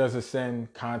 meaning she doesn't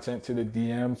send content to the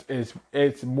DMs.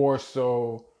 It's more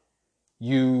so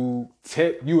you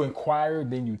inquire,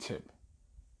 then you tip.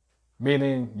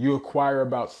 Meaning you inquire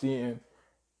about seeing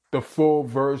the full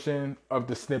version of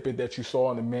the snippet that you saw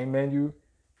on the main menu.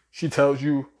 She tells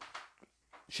you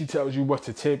what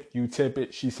to tip, you tip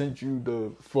it, she sent you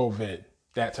the full vid.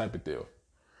 That type of deal.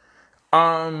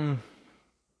 I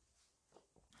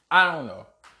don't know.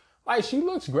 Like, she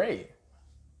looks great.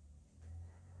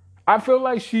 I feel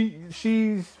like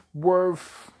she's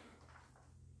worth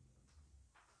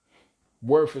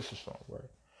is a strong word.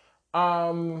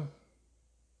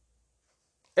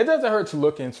 It doesn't hurt to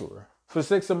look into her. For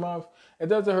 $6 a month, it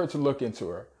doesn't hurt to look into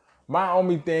her. My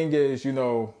only thing is, you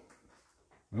know,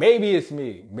 maybe it's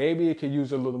me. Maybe it could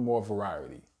use a little more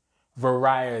variety.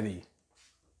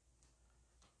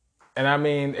 And I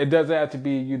mean, it doesn't have to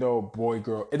be, you know,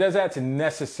 boy-girl. It doesn't have to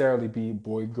necessarily be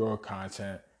boy-girl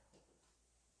content.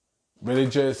 But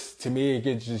it just, to me, it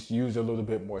could just use a little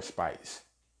bit more spice.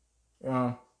 You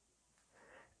know?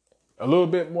 A little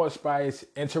bit more spice,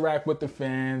 interact with the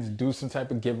fans, do some type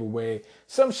of giveaway,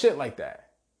 some shit like that.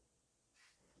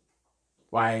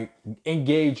 Like,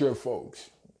 engage your folks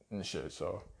and shit.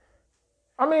 So,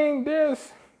 I mean,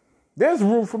 there's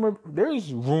room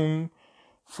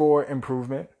for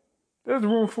improvement. There's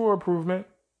room for improvement.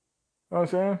 You know what I'm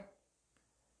saying?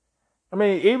 I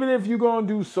mean, even if you're going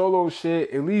to do solo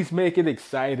shit, at least make it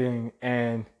exciting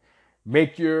and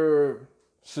make your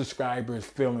subscribers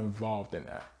feel involved in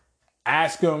that.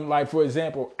 Ask them, like, for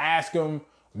example, ask them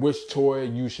which toy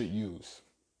you should use.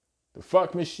 The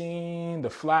fuck machine, the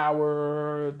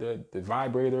flower, the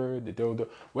vibrator, the dildo,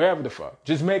 whatever the fuck.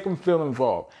 Just make them feel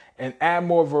involved and add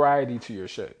more variety to your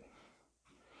shit.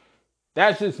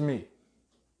 That's just me.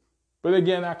 But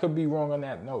again, I could be wrong on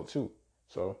that note too.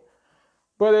 So,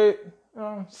 but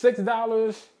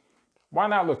 $6, why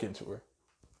not look into it?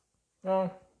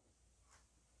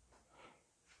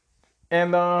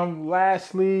 And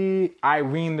lastly,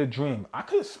 Irene the Dream. I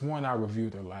could have sworn I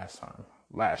reviewed her last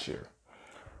year.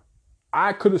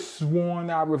 I could have sworn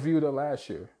I reviewed her last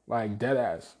year, like dead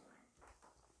ass.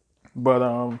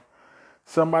 But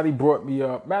somebody brought me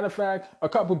up. Matter of fact, a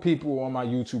couple people on my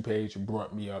YouTube page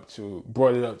brought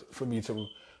it up for me to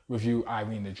review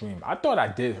Irene the Dream. I thought I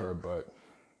did her, but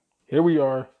here we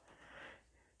are.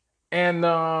 And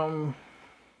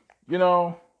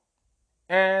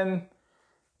and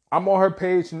I'm on her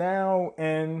page now,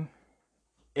 and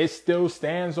it still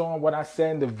stands on what I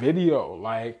said in the video.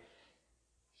 Like,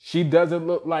 she doesn't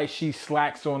look like she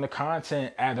slacks on the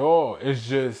content at all. It's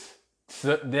just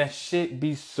that shit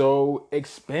be so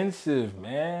expensive,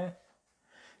 man.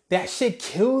 That shit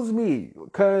kills me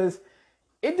because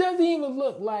it doesn't even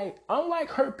look like,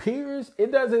 unlike her peers,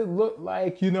 it doesn't look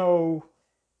like,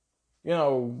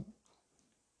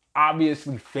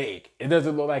 obviously fake. It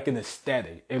doesn't look like an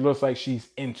aesthetic. It looks like she's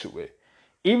into it.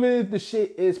 Even if the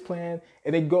shit is planned,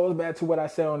 and it goes back to what I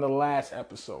said on the last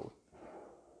episode.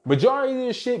 Majority of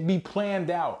this shit be planned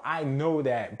out. I know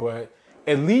that, but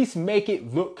at least make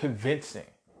it look convincing.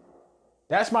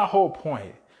 That's my whole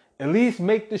point. At least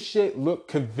make the shit look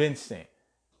convincing.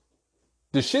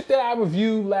 The shit that I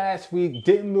reviewed last week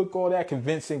didn't look all that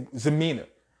convincing. Zamina.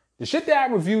 The shit that I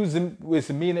reviewed with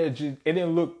Zamina, it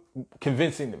didn't look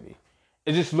convincing to me.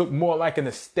 It just looked more like an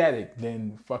aesthetic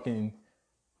than fucking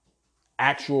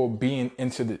actual being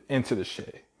into the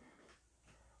shit.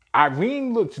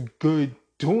 Irene looks good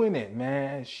doing it,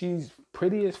 man. She's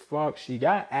pretty as fuck. She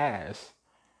got ass.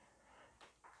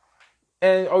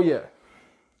 And oh yeah,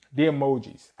 the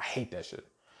emojis. I hate that shit.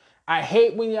 I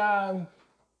hate when y'all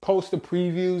post the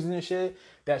previews and shit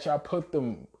that y'all put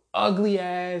them ugly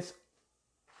ass,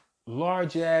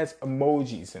 large ass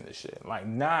emojis in the shit. Like,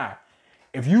 nah.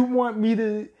 If y'all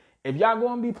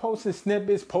gonna be posting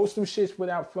snippets, post them shits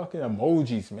without fucking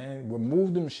emojis, man.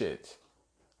 Remove them shits.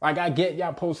 Like, I get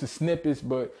y'all posting snippets,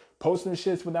 but post them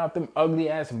shits without them ugly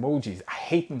ass emojis. I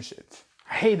hate them shits.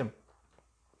 I hate them.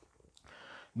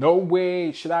 No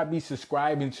way should I be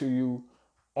subscribing to you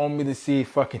only to see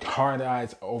fucking hard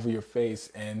eyes over your face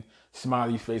and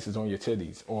smiley faces on your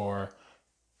titties, or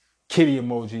kitty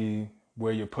emoji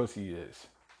where your pussy is.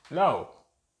 No.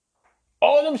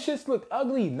 All them shits look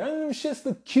ugly. None of them shits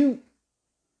look cute.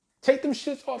 Take them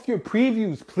shits off your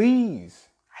previews, please.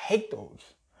 I hate those.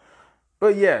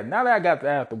 But yeah, now that I got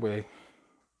that out the way,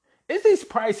 it's these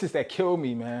prices that kill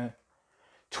me, man.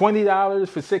 $20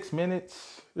 for 6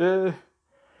 minutes. $20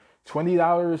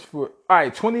 for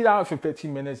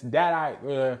 15 minutes. That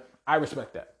I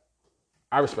respect that.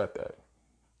 I respect that.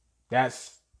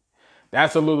 That's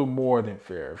a little more than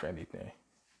fair, if anything.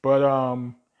 But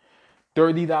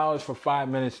 $30 for 5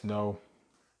 minutes, no.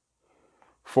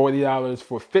 $40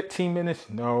 for 15 minutes,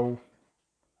 no.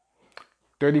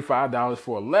 $35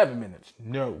 for 11 minutes,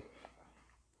 no.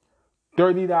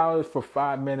 $30 for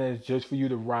 5 minutes just for you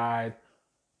to ride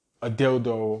a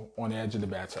dildo on the edge of the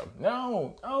bathtub.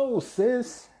 No,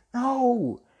 sis.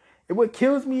 No. And what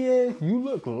kills me is you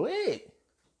look lit.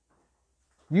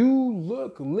 You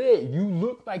look lit. You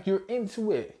look like you're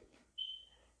into it.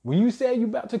 When you say you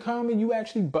about to come and you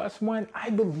actually bust one, I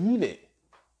believe it.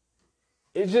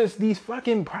 It's just these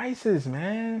fucking prices,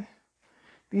 man.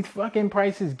 These fucking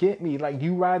prices get me. Like,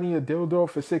 you riding a dildo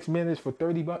for 6 minutes for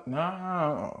 $30.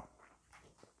 No.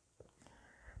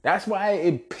 That's why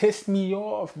it pissed me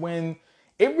off when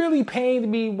it really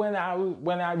pained me when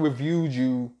I reviewed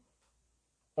you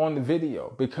on the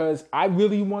video, because I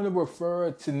really want to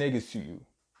refer to niggas to you.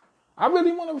 I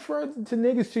really want to refer to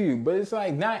niggas to you, but it's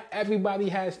like not everybody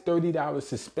has $30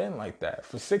 to spend like that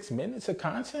for 6 minutes of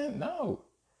content. No.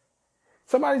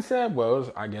 Somebody said,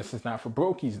 well, I guess it's not for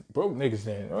broke niggas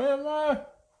then.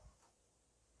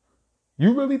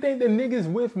 You really think the niggas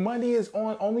with money is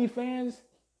on OnlyFans?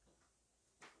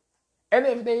 And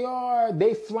if they are,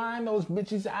 they flying those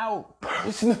bitches out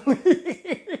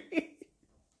personally.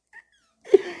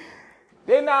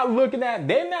 They're not looking at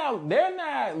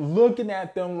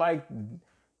them like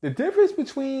the difference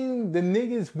between the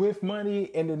niggas with money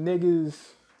and the niggas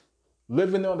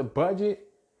living on a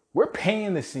budget. We're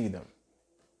paying to see them.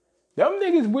 Them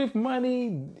niggas with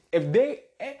money, if they're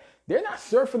not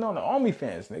surfing on the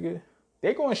OnlyFans, nigga.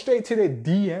 They're going straight to their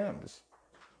DMs.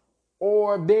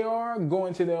 Or if they are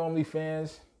going to their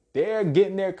OnlyFans, they're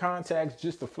getting their contacts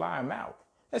just to fly them out.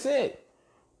 That's it.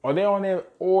 Or they're on their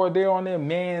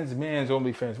man's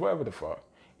OnlyFans, whatever the fuck.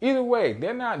 Either way,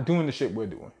 they're not doing the shit we're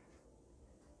doing.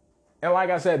 And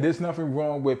like I said, there's nothing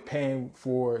wrong with paying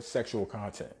for sexual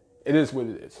content. It is what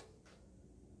it is.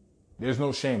 There's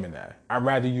no shame in that. I'd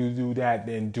rather you do that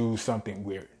than do something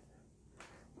weird.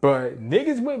 But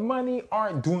niggas with money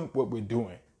aren't doing what we're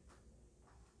doing.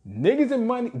 I feel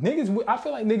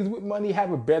like niggas with money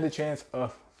have a better chance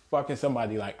of fucking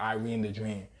somebody like Irene the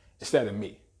Dream instead of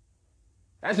me.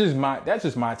 That's just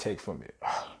my take from it.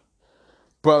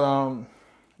 But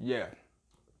yeah.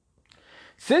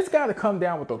 Sis gotta come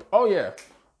down with those. Oh yeah.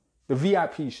 The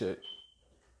VIP shit.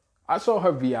 I saw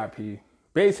her VIP.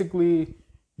 Basically,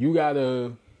 you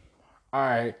gotta,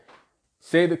 alright,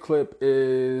 say the clip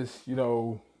is,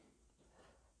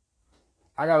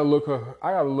 I gotta look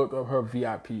up her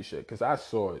VIP shit, because I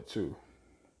saw it too.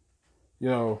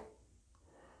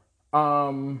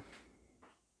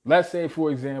 Let's say,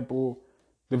 for example,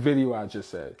 the video I just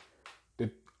said.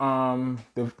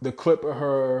 The clip of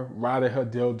her riding her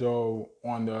dildo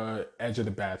on the edge of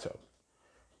the bathtub.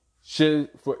 Shit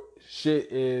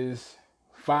is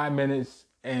 5 minutes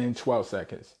and 12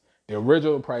 seconds. The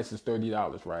original price is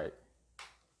 $30, right?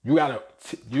 You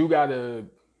gotta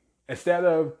instead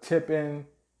of tipping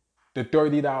the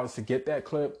 $30 to get that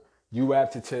clip, you have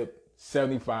to tip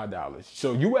 $75.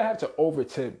 So you would have to over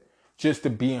tip just to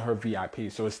be in her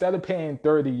VIP. So instead of paying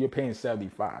 $30, you're paying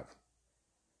 $75.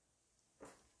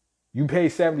 You pay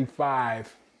 $75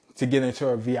 to get into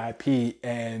her VIP,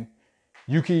 and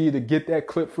you can either get that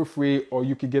clip for free or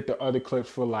you can get the other clips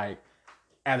for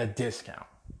at a discount.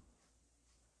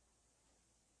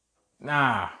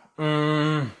 Nah.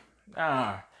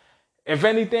 If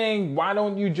anything, why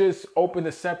don't you just open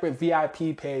a separate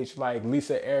VIP page like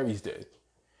Lisa Aries did?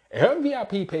 Her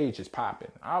VIP page is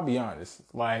popping. I'll be honest.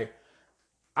 I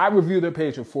reviewed her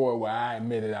page before where I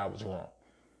admitted I was wrong.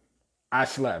 I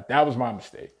slept. That was my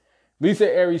mistake.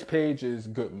 Lisa Aries' page is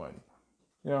good money.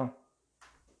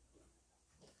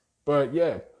 But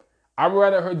yeah, I'd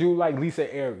rather her do like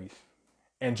Lisa Aries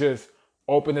and just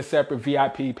open a separate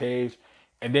VIP page,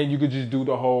 and then you could just do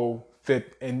the whole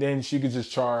and then she could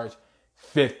just charge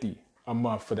 $50 a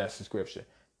month for that subscription.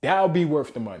 That'll be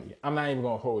worth the money. I'm not even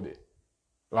gonna hold it.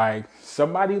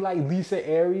 Somebody like Lisa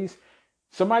Aries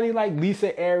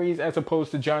as opposed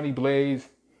to Johnny Blaze,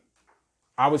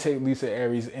 I would take Lisa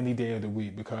Aries any day of the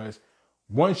week, because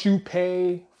once you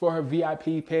pay for her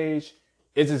VIP page,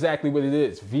 it's exactly what it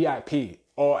is. VIP,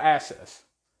 all access.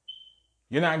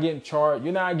 You're not getting charged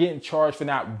for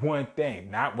not one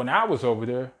thing. Not when I was over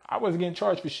there. I wasn't getting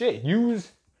charged for shit. You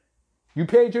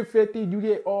paid your $50, you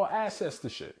get all access to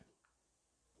shit.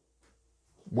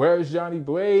 Whereas Johnny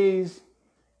Blaze,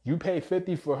 you pay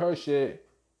 $50 for her shit,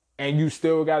 and you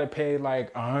still gotta pay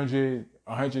like $100,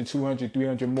 $200,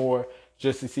 $300 more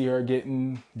just to see her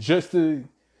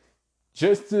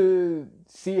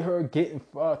see her getting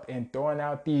fucked and throwing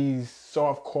out these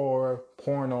softcore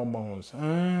porno moans.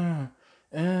 Come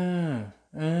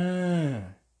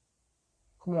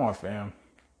on, fam.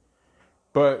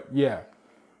 But yeah,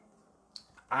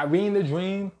 Irene the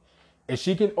Dream, if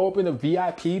she can open a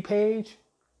VIP page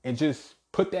and just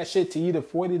put that shit to either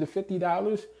 $40 to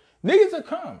 $50, niggas will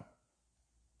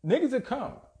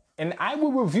come. And I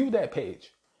will review that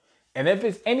page. And if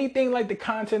it's anything like the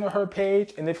content of her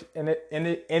page, and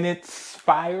it's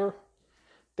fire,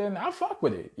 then I'll fuck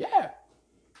with it. Yeah.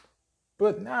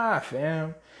 But nah,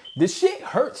 fam. This shit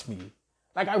hurts me.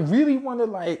 I really want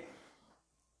to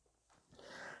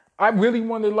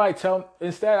tell,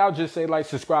 instead I'll just say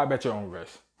subscribe at your own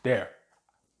risk. There.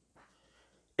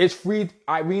 It's free.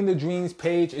 Irene the Dream's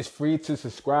page is free to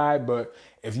subscribe, but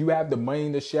if you have the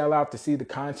money to shell out to see the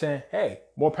content, hey,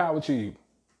 more power to you.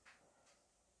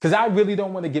 Because I really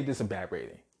don't want to give this a bad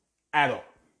rating. At all.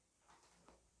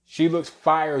 She looks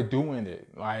fire doing it.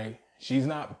 She's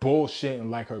not bullshitting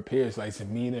like her peers, like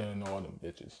Zamina and all them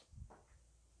bitches.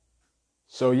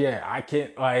 So yeah, I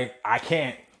can't.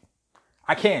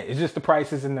 It's just the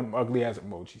prices and them ugly ass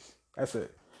emojis. That's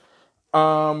it.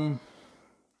 Raleigh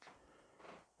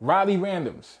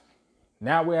Randoms.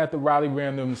 Now we're at the Raleigh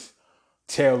Randoms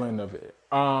tail end of it.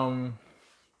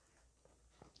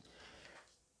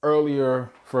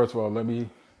 Earlier, first of all, let me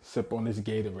sip on this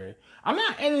Gatorade. I'm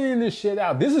not editing this shit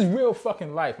out. This is real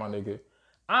fucking life, my nigga.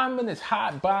 I'm in this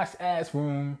hot box ass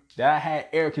room that I had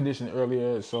air conditioned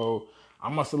earlier, so I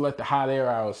must have let the hot air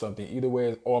out or something. Either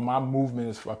way, or my movement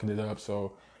is fucking it up.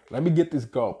 So let me get this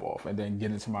gulp off and then get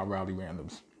into my Raleigh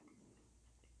Randoms.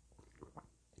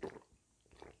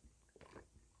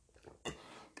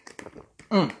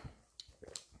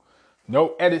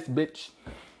 No edits, bitch.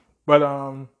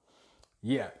 But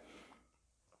yeah.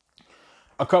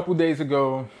 A couple days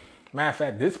ago, matter of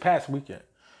fact, this past weekend,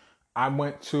 I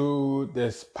went to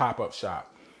this pop-up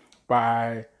shop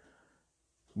by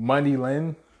Money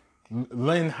Lynn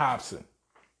Hobson.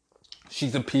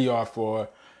 She's a PR for,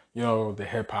 the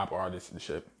hip-hop artists and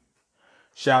shit.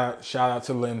 Shout out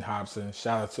to Lynn Hobson.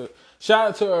 Shout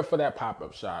out to her for that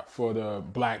pop-up shop for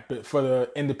the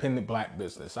independent black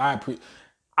business. I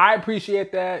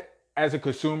appreciate that as a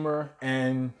consumer,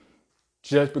 and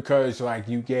just because like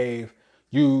you gave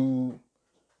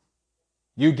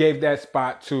that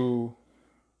spot to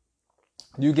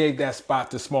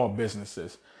small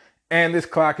businesses. And this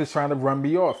clock is trying to run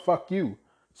me off. Fuck you.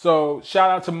 So shout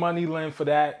out to Money Lynn for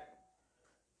that.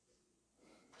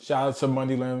 Shout out to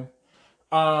Money Lynn.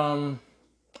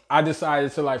 I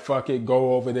decided to like fuck it,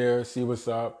 go over there, see what's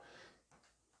up.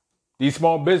 These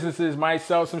small businesses might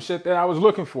sell some shit that I was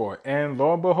looking for. And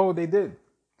lo and behold, they did.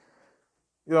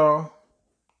 You know,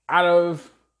 out of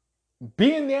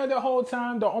being there the whole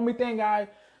time, the only thing I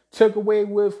purchased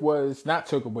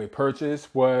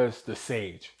was the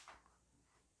sage.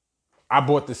 I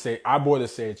bought a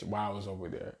sage while I was over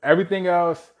there. Everything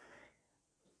else,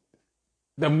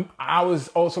 I was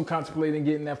also contemplating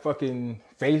getting that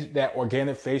that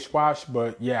organic face wash,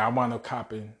 but yeah, I wound up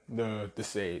copping the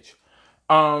sage.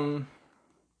 I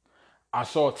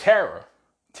saw Tara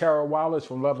Wallace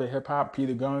from Love and Hip Hop,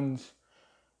 Peter Guns.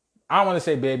 I don't want to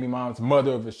say baby mom's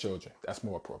mother of his children. That's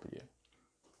more appropriate.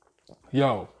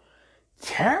 Yo,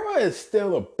 Tara is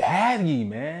still a baddie,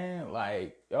 man.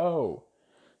 Like, yo,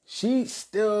 she's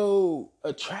still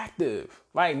attractive.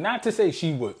 Like, not to say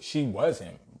she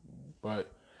wasn't,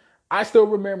 but I still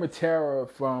remember Tara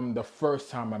from the first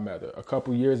time I met her a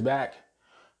couple years back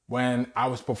when I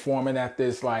was performing at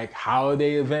this like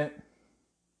holiday event.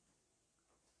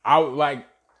 At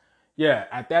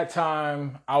that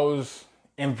time I was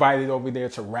invited over there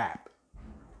to rap.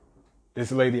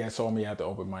 This lady that saw me at the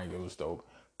open mic, it was dope.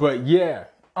 But yeah,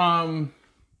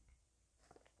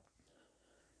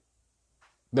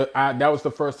 that was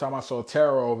the first time I saw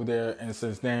Tara over there, and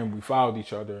since then we followed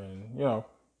each other, and you know,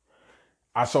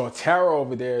 I saw Tara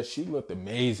over there. She looked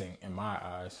amazing in my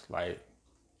eyes. Like,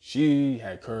 she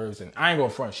had curves, and I ain't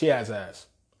gonna front. She has ass.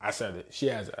 I said it. She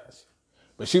has ass,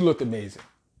 but she looked amazing.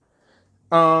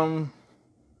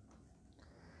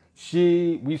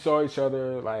 We saw each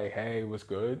other like, hey, what's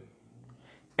good?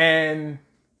 And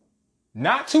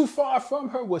not too far from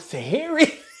her was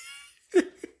Tahiri.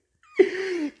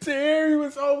 Tahiri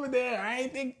was over there. I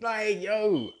didn't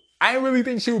really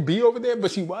think she would be over there,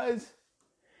 but she was.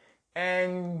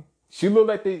 And she looked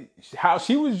like how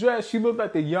she was dressed, she looked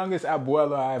like the youngest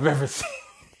abuela I've ever seen.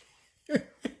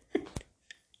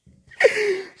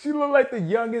 She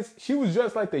was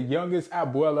dressed like the youngest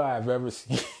abuela I've ever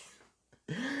seen.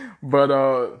 But,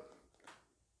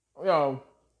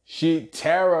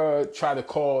 Tara tried to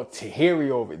call Tahiri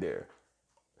over there.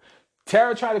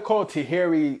 Tara tried to call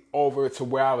Tahiri over to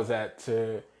where I was at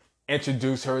to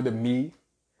introduce her to me.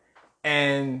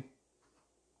 And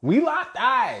we locked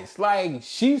eyes. Like,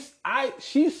 she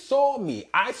saw me.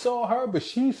 I saw her, but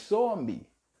she saw me.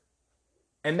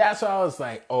 And that's why I was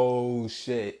like, oh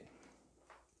shit.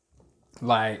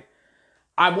 Like,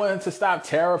 I wanted to stop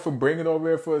Tara from bringing it over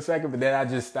here for a second, but then I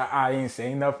ain't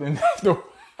saying nothing after a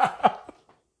while.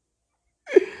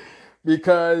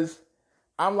 Because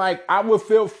I'm like, I would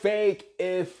feel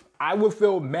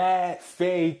mad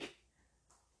fake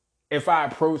if I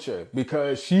approach her.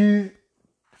 Because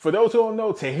for those who don't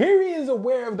know, Tahiri is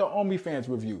aware of the OnlyFans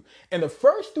review. And the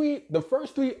first three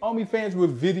OnlyFans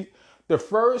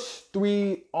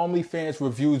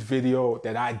reviews video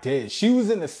that I did, she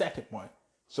was in the second one.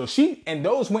 And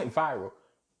those went viral.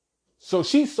 So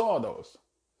she saw those.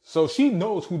 So she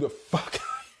knows who the fuck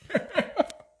I am.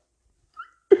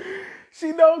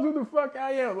 She knows who the fuck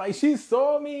I am. Like, she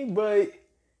saw me, but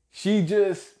she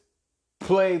just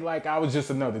played like I was just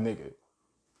another nigga.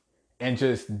 And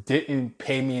just didn't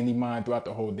pay me any mind throughout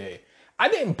the whole day. I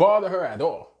didn't bother her at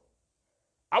all.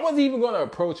 I wasn't even going to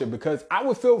approach her because I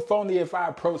would feel phony if I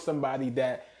approached somebody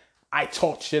that I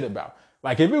talked shit about.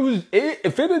 Like, if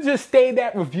it had just stayed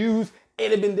at reviews,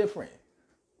 it'd have been different.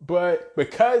 But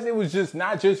because it was just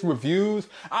not just reviews,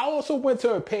 I also went to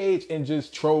her page and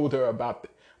just trolled her about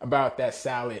that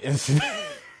salad incident.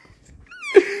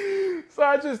 So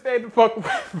I just stayed the fuck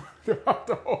away from her throughout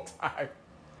the whole time.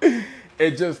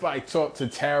 It just like talked to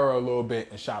Tara a little bit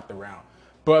and shopped around.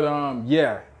 But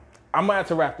yeah, I'm gonna have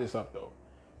to wrap this up though.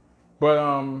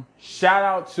 But shout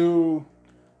out to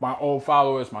my old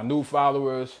followers, my new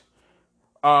followers.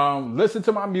 Listen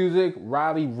to my music,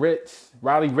 Riley Rittens,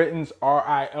 RiLeywrittens.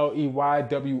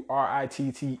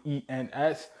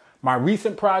 My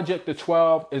recent project, The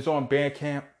 12, is on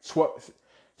Bandcamp.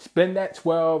 Spend that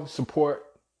 12, support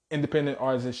independent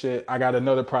artists and shit. I got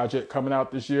another project coming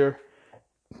out this year.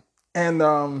 And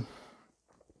I'm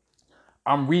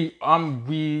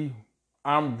reopening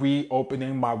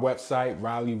my website,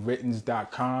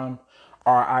 RiLeywrittens.com.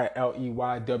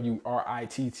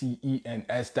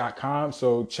 RILEYWRITTENS.com.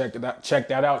 So check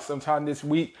that out sometime this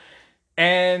week.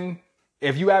 And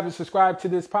if you haven't subscribed to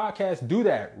this podcast, do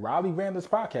that. Riley Randall's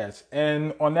podcast.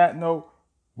 And on that note,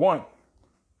 1.